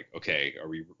 we just like, okay, are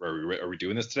we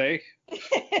doing this today?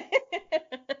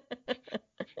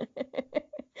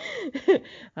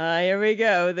 Here we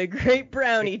go, the great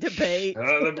brownie debate.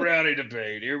 The brownie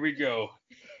debate. Here we go.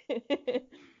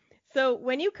 So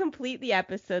when you complete the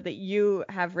episode that you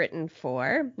have written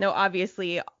for, now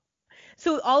obviously,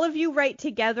 so all of you write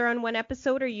together on one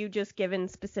episode, or are you just given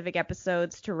specific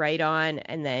episodes to write on,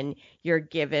 and then you're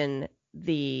given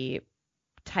the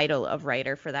title of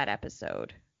writer for that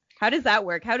episode? How does that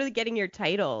work? How does getting your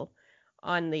title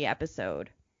on the episode?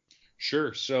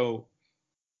 Sure. So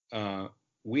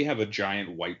we have a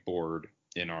giant whiteboard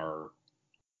in our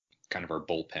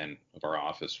bullpen of our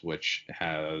office, which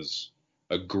has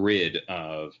a grid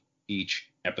of each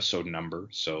episode number.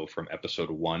 So from episode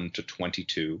 1 to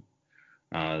 22,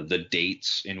 the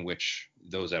dates in which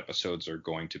those episodes are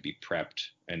going to be prepped,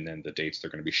 and then the dates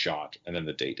they're going to be shot, and then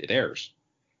the date it airs.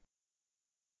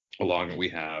 Along we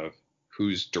have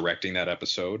who's directing that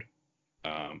episode,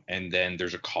 and then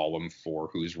there's a column for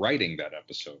who's writing that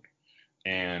episode.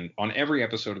 And on every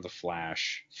episode of The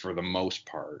Flash, for the most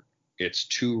part, it's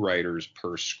 2 writers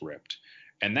per script.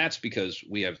 And that's because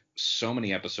we have so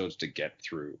many episodes to get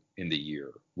through in the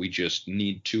year. We just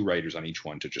need 2 writers on each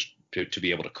one to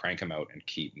be able to crank them out and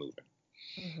keep moving.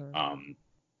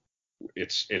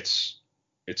 It's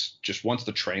just once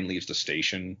the train leaves the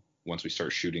station, once we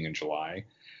start shooting in July,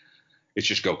 it's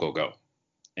just go, go, go.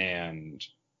 And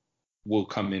we'll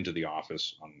come into the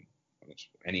office on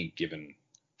any given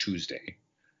Tuesday.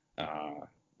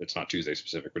 It's not Tuesday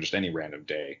specific, but just any random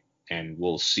day. And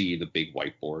we'll see the big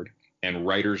whiteboard, and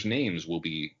writers' names will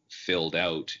be filled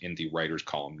out in the writers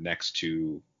column next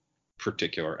to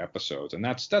particular episodes. And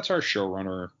that's our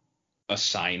showrunner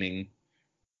assigning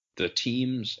the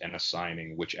teams and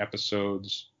assigning which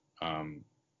episodes.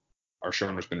 Our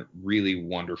showrunner's been really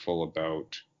wonderful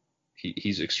about.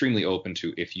 He's extremely open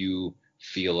to, if you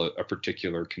feel a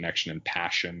particular connection and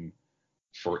passion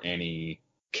for any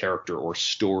character or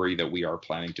story that we are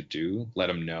planning to do, let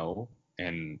him know,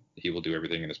 and he will do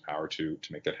everything in his power to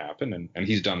make that happen. And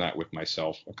he's done that with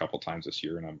myself a couple times this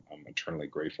year, and I'm eternally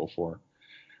grateful for.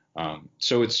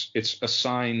 So it's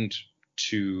assigned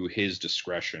to his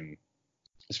discretion.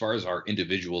 As far as our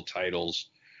individual titles,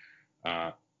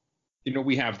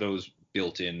 we have those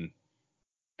built in,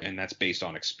 and that's based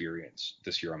on experience.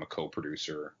 This year I'm a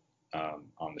co-producer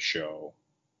on the show,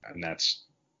 and that's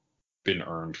been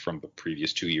earned from the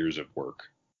previous 2 years of work.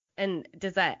 And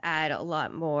does that add a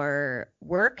lot more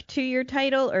work to your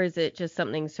title, or is it just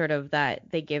something sort of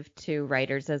that they give to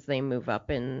writers as they move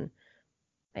up in,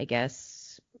 I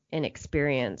guess, in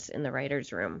experience in the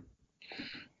writer's room?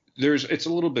 It's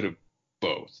a little bit of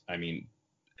both. I mean,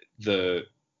 the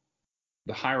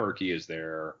hierarchy is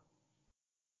there,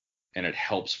 and it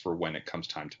helps for when it comes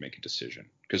time to make a decision.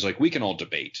 Because like, we can all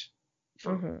debate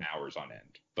for hours on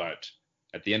end, but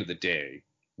at the end of the day,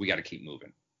 we got to keep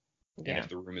moving. Yeah. And if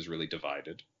the room is really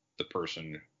divided, the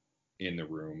person in the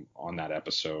room on that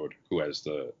episode who has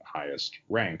the highest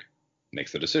rank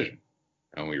makes the decision.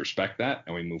 And we respect that,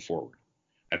 and we move forward.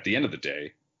 At the end of the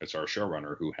day, it's our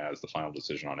showrunner who has the final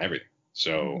decision on everything.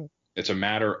 So it's a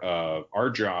matter of, our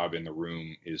job in the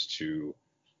room is to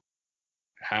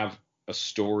have a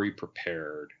story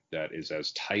prepared that is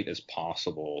as tight as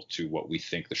possible to what we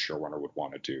think the showrunner would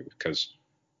want to do, because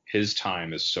his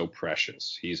time is so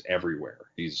precious. He's everywhere.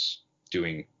 He's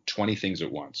doing 20 things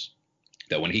at once,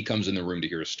 that when he comes in the room to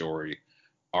hear a story,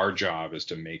 our job is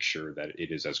to make sure that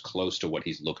it is as close to what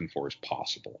he's looking for as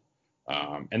possible.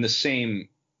 And the same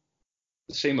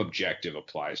objective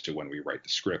applies to when we write the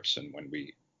scripts and when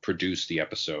we produce the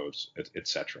episodes,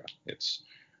 etc. It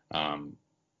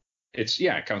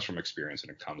comes from experience,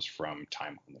 and it comes from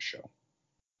time on the show.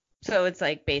 So it's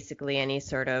like basically any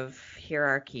sort of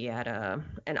hierarchy at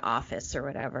an office or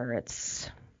whatever. It's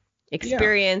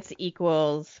experience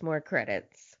equals more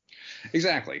credits.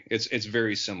 Exactly. It's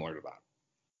very similar to that.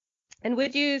 And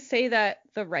would you say that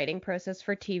the writing process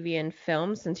for TV and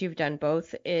film, since you've done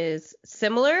both, is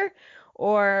similar,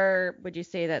 or would you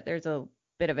say that there's a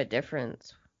bit of a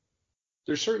difference?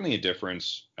 There's certainly a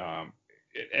difference,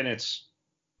 and it's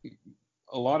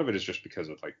a lot of it is just because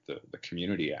of like the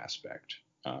community aspect.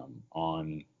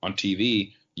 On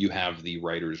TV, you have the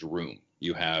writer's room.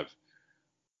 You have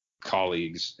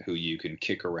colleagues who you can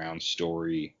kick around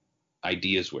story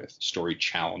ideas with, story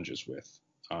challenges with.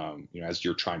 As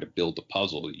you're trying to build the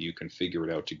puzzle, you can figure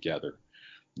it out together.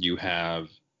 You have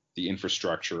the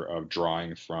infrastructure of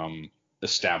drawing from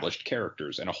established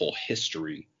characters and a whole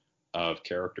history of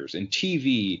characters. In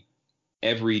TV,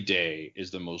 every day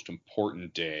is the most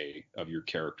important day of your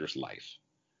character's life.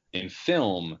 In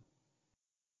film,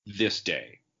 this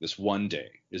one day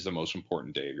is the most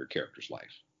important day of your character's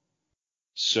life.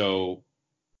 So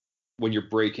when you're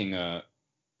breaking a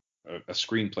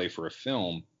screenplay for a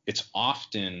film, it's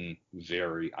often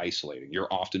very isolating.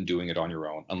 You're often doing it on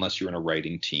your own, unless you're in a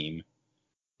writing team.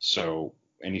 So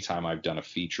anytime I've done a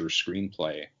feature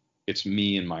screenplay, it's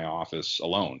me in my office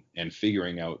alone, and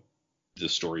figuring out the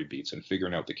story beats, and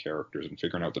figuring out the characters, and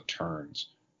figuring out the turns,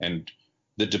 and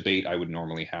the debate I would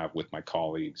normally have with my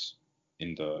colleagues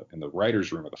in the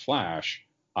writer's room of the Flash,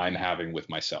 I'm having with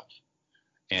myself.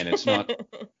 And it's not,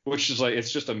 which is like,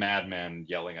 it's just a madman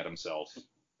yelling at himself,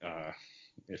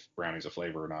 if brownie's a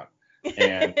flavor or not,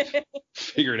 and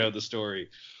figuring out the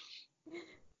story.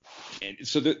 And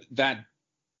so that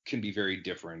can be very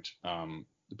different.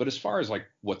 But as far as like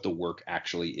what the work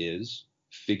actually is,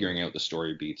 figuring out the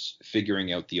story beats,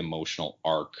 figuring out the emotional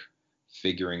arc,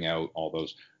 figuring out all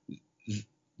those,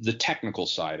 the technical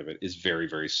side of it is very,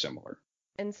 very similar.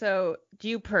 And so do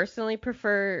you personally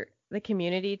prefer the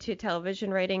community to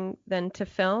television writing than to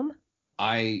film?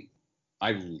 I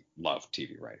love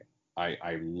TV writing.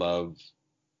 I love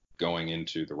going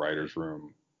into the writer's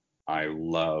room. I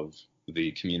love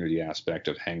the community aspect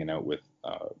of hanging out with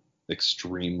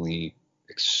extremely,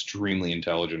 extremely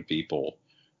intelligent people,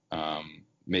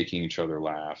 making each other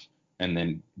laugh, and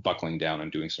then buckling down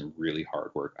and doing some really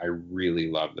hard work. I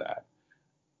really love that.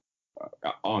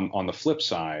 On the flip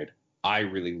side, I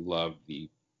really love the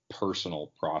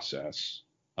personal process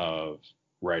of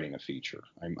writing a feature.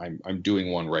 I'm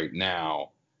doing one right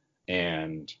now,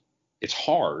 and it's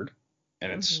hard,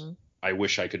 and it's I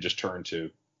wish I could just turn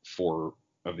to 4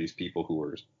 of these people who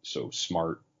are so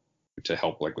smart to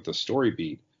help like with the story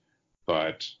beat,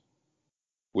 but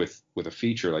with a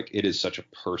feature, like it is such a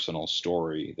personal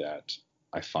story that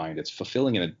I find it's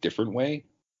fulfilling in a different way.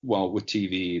 Well, with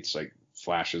TV, it's like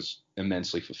Flash is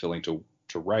immensely fulfilling to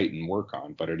write and work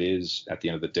on, but it is, at the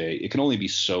end of the day, it can only be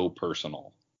so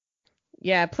personal.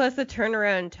 Yeah, plus the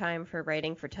turnaround time for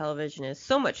writing for television is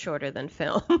so much shorter than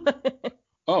film.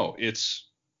 Oh, it's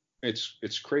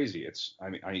crazy. I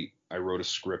mean, I wrote a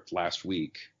script last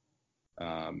week.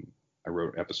 I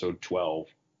wrote episode 12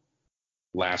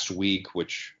 last week,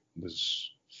 which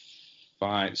was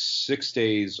 6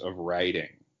 days of writing.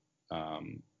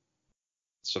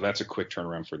 So that's a quick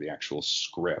turnaround for the actual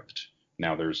script.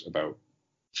 Now there's about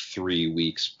 3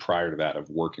 weeks prior to that of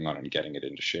working on it and getting it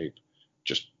into shape,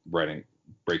 just writing,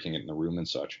 breaking it in the room and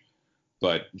such.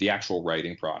 But the actual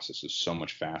writing process is so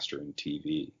much faster in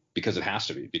TV because it has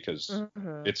to be, because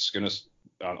it's going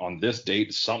to, on this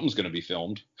date, something's going to be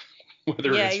filmed.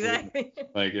 Whether yeah, it's exactly.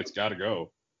 like, it's got to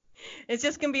go. It's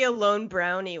just going to be a lone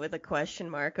brownie with a question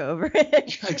mark over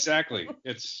it. Exactly.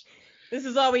 This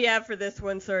is all we have for this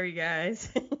one. Sorry, guys.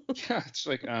 Yeah, it's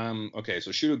like, okay,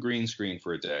 so shoot a green screen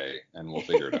for a day and we'll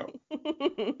figure it out.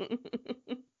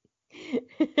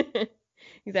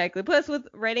 Exactly. Plus, with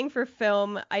writing for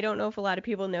film, I don't know if a lot of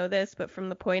people know this, but from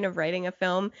the point of writing a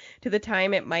film to the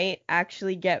time it might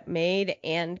actually get made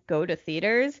and go to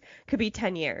theaters could be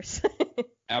 10 years.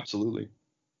 Absolutely.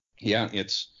 Yeah,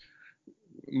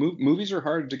 movies are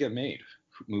hard to get made.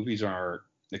 Movies are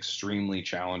extremely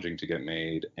challenging to get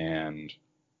made, and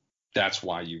that's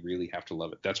why you really have to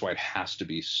love it. That's why it has to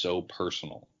be so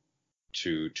personal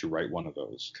to write one of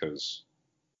those. Because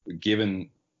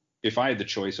if I had the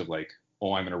choice of like,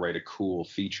 oh, I'm going to write a cool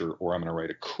feature or I'm going to write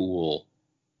a cool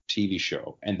TV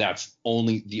show, and that's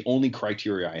the only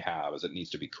criteria I have is it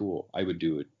needs to be cool, I would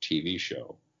do a TV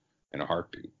show in a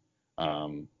heartbeat.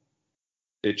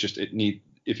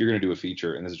 If you're going to do a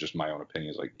feature, and this is just my own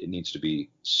opinion, is like it needs to be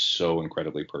so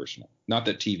incredibly personal. Not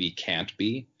that TV can't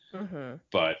be,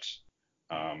 but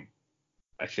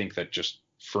I think that just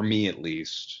for me at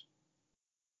least,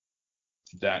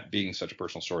 that being such a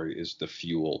personal story is the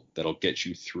fuel that'll get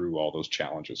you through all those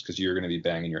challenges, because you're going to be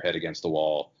banging your head against the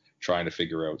wall trying to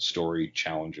figure out story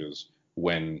challenges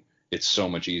when it's so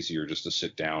much easier just to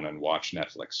sit down and watch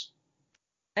Netflix.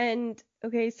 And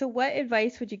okay, so what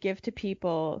advice would you give to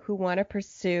people who want to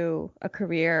pursue a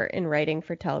career in writing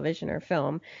for television or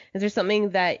film? Is there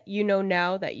something that you know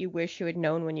now that you wish you had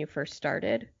known when you first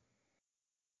started?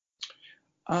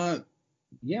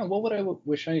 Yeah, what would I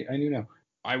wish I knew now?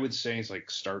 I would say it's like,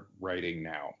 start writing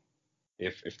now.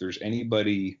 If there's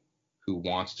anybody who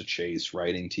wants to chase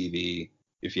writing TV,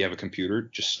 if you have a computer,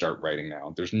 just start writing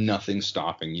now. There's nothing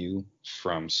stopping you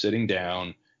from sitting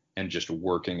down and just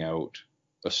working out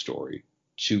a story,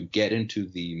 to get into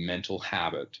the mental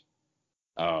habit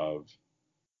of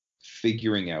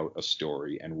figuring out a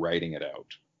story and writing it out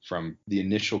from the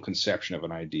initial conception of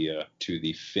an idea to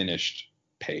the finished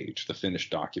page, the finished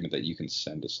document that you can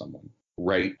send to someone.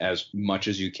 Write as much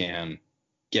as you can,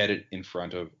 get it in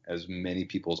front of as many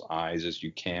people's eyes as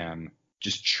you can,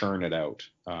 just churn it out.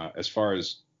 As far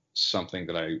as something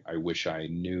that I wish I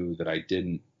knew that I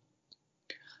didn't,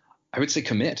 I would say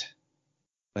commit.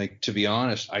 Like, to be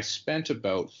honest, I spent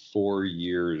about 4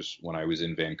 years when I was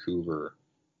in Vancouver,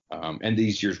 and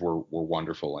these years were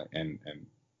wonderful and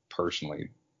personally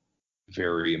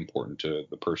very important to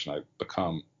the person I've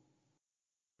become.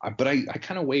 But I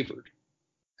kind of wavered.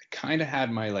 I kind of had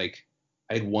I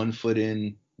had 1 foot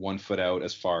in, 1 foot out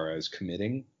as far as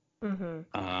committing.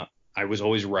 I was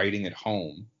always writing at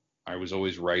home. I was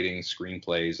always writing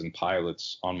screenplays and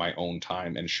pilots on my own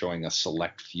time and showing a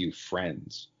select few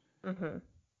friends.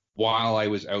 While I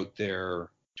was out there,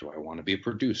 do I want to be a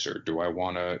producer? Do I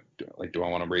want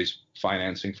to raise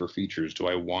financing for features? Do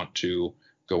I want to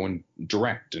go and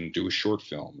direct and do a short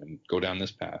film and go down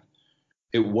this path?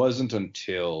 It wasn't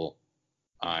until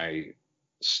I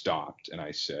stopped and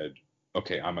I said,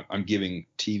 okay, I'm giving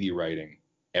TV writing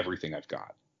everything I've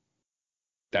got.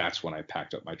 That's when I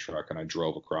packed up my truck and I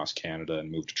drove across Canada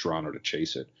and moved to Toronto to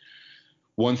chase it.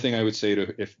 One thing I would say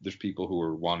if there's people who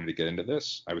are wanting to get into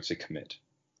this, I would say commit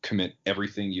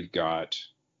everything you've got,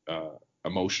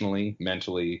 emotionally,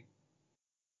 mentally,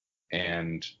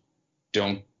 and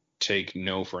don't take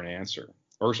no for an answer,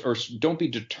 or don't be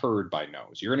deterred by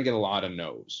no's. You're going to get a lot of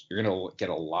no's. You're going to get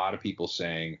a lot of people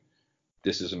saying,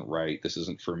 this isn't right, this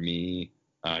isn't for me,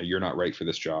 you're not right for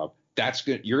this job. That's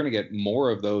good. You're going to get more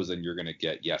of those than you're going to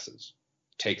get yeses.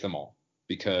 Take them all,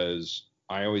 because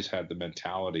I always had the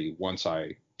mentality, once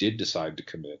I did decide to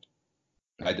commit,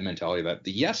 I had the mentality that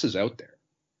the yes is out there.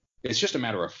 It's just a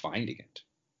matter of finding it.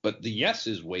 But the yes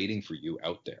is waiting for you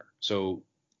out there. So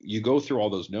you go through all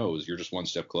those no's, you're just one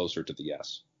step closer to the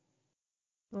yes.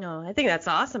 No, I think that's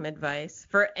awesome advice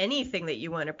for anything that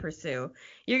you want to pursue.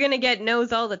 You're going to get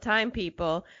no's all the time,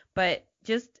 people, but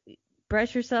just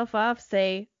brush yourself off,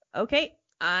 say, okay,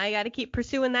 I got to keep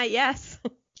pursuing that yes.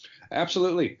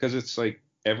 Absolutely, because it's like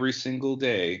every single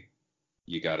day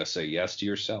you got to say yes to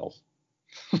yourself.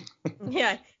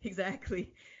 Yeah,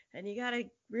 exactly. And you got to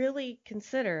really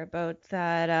consider about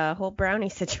that whole brownie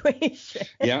situation.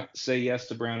 Yeah, say yes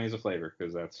to brownie as a flavor,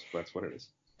 because that's what it is.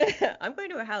 I'm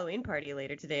going to a Halloween party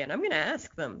later today, and I'm going to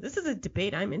ask them. This is a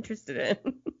debate I'm interested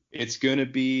in. It's going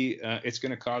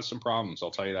to cause some problems.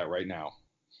 I'll tell you that right now.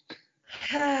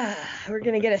 We're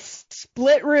going to get a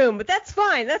split room, but that's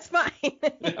fine. That's fine.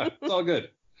 Yeah, it's all good.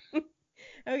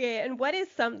 Okay, and what is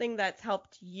something that's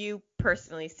helped you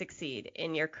personally succeed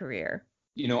in your career?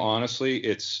 Honestly,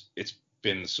 it's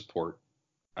been the support.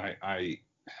 I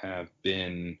have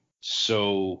been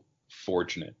so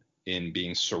fortunate in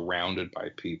being surrounded by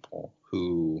people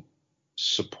who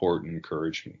support and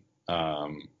encourage me.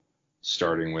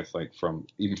 Starting with from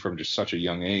just such a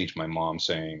young age, my mom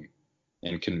saying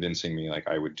and convincing me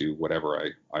I would do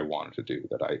whatever I wanted to do,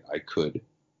 that I could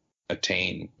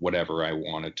attain whatever I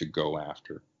wanted to go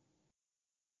after.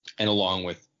 And along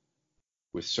with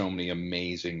so many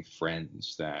amazing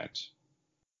friends that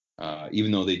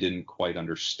even though they didn't quite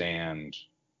understand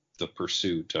the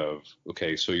pursuit of,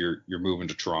 okay, so you're moving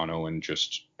to Toronto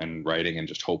and writing and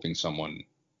just hoping someone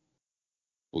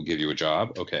will give you a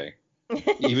job. Okay.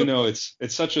 Even though it's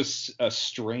such a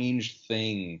strange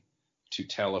thing to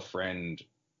tell a friend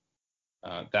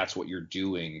that's what you're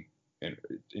doing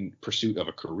in pursuit of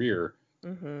a career.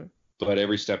 Mm-hmm. But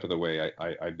every step of the way,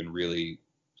 I've been really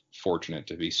fortunate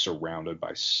to be surrounded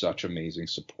by such amazing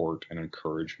support and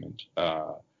encouragement.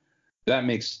 That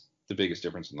makes the biggest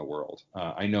difference in the world.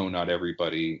 I know not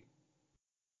everybody,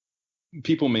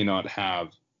 people may not have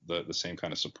the same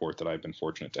kind of support that I've been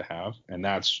fortunate to have. And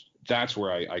that's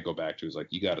where I go back to, is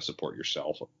you got to support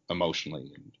yourself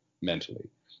emotionally and mentally.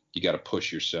 You got to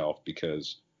push yourself,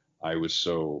 because I was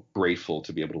so grateful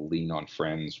to be able to lean on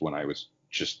friends when I was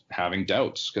just having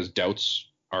doubts, because doubts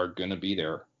are going to be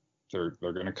there. They're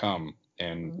going to come,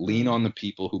 and mm-hmm. Lean on the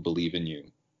people who believe in you.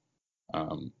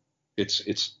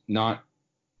 It's not,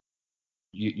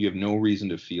 you have no reason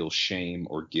to feel shame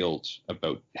or guilt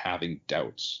about having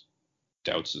doubts.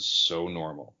 Doubts is so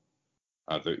normal.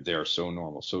 They are so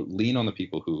normal. So lean on the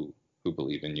people who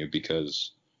believe in you,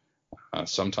 because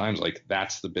sometimes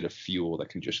that's the bit of fuel that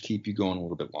can just keep you going a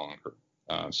little bit longer.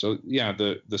 So yeah,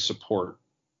 the support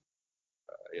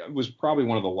was probably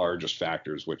one of the largest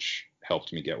factors which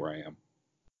helped me get where I am.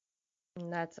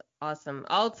 That's awesome.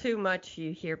 All too much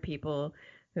you hear people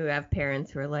who have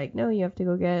parents who are like, no, you have to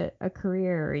go get a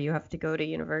career, or you have to go to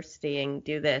university and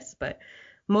do this. But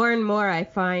more and more I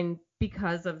find,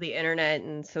 because of the internet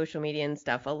and social media and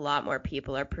stuff, a lot more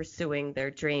people are pursuing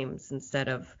their dreams instead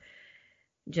of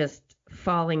just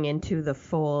falling into the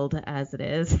fold as it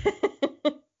is.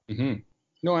 Mm-hmm.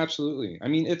 No, absolutely. I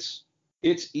mean, it's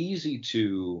easy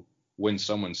to, when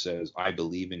someone says, I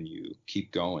believe in you,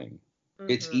 keep going. Mm-hmm.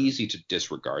 It's easy to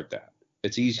disregard that.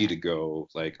 It's easy to go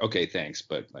okay, thanks,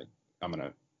 but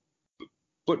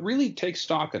but really take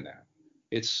stock in that.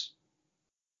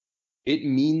 It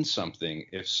means something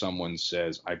if someone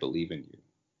says, I believe in you.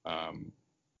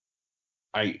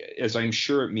 As I'm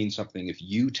sure it means something if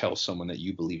you tell someone that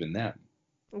you believe in them.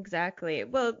 Exactly.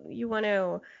 Well, you want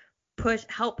to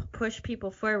help push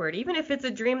people forward, even if it's a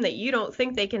dream that you don't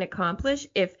think they can accomplish.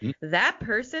 If that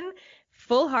person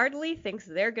full-heartedly thinks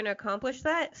they're going to accomplish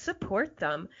that, support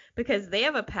them, because they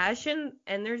have a passion,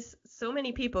 and there's so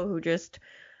many people who just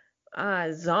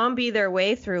zombie their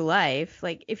way through life.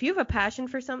 If you have a passion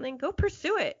for something, go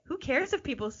pursue it. Who cares if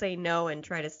people say no and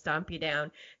try to stomp you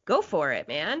down? Go for it,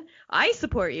 man. I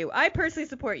support you. I personally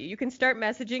support you. You can start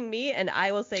messaging me and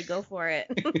I will say go for it.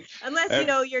 Unless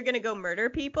you're going to go murder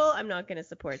people, I'm not going to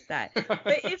support that.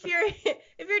 But if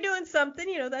you're doing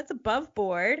something, that's above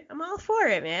board, I'm all for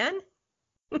it, man.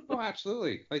 Oh,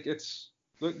 absolutely.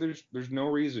 There's no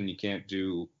reason you can't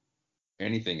do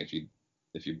anything if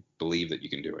you believe that you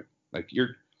can do it.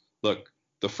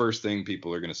 The first thing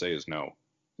people are going to say is no.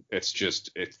 It's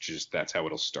just that's how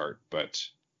it'll start, but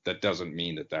that doesn't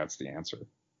mean that that's the answer.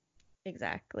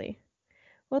 Exactly.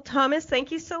 Well, Thomas,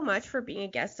 thank you so much for being a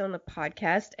guest on the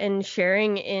podcast and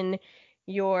sharing in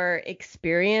your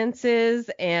experiences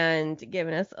and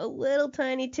giving us a little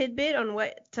tiny tidbit on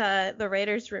what the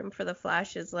writer's room for The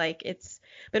Flash is like. It's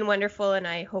been wonderful, and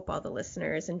I hope all the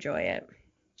listeners enjoy it.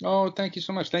 Oh, thank you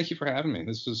so much. Thank you for having me.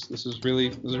 This is really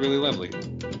lovely.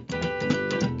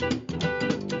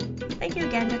 Thank you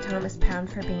again to Thomas Pound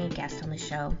for being a guest on the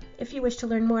show. If you wish to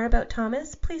learn more about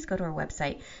Thomas, please go to our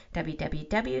website,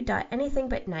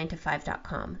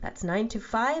 www.anythingbut925.com. That's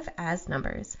 925 as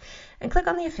numbers. And click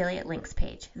on the affiliate links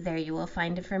page. There you will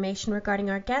find information regarding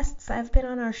our guests that have been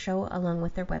on our show, along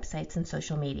with their websites and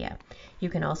social media. You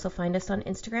can also find us on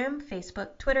Instagram,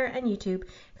 Facebook, Twitter, and YouTube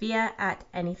via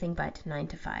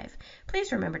 @anythingbut925.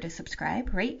 Please remember to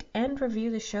subscribe, rate, and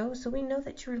review the show so we know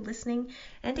that you're listening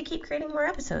and to keep creating more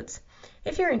episodes.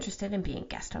 If you're interested in being a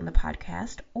guest on the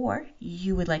podcast, or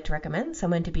you would like to recommend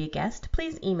someone to be a guest,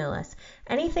 please email us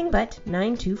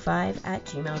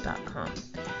anythingbut925@gmail.com.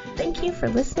 Thank you for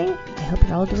listening. I hope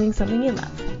you're all doing something you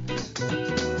love.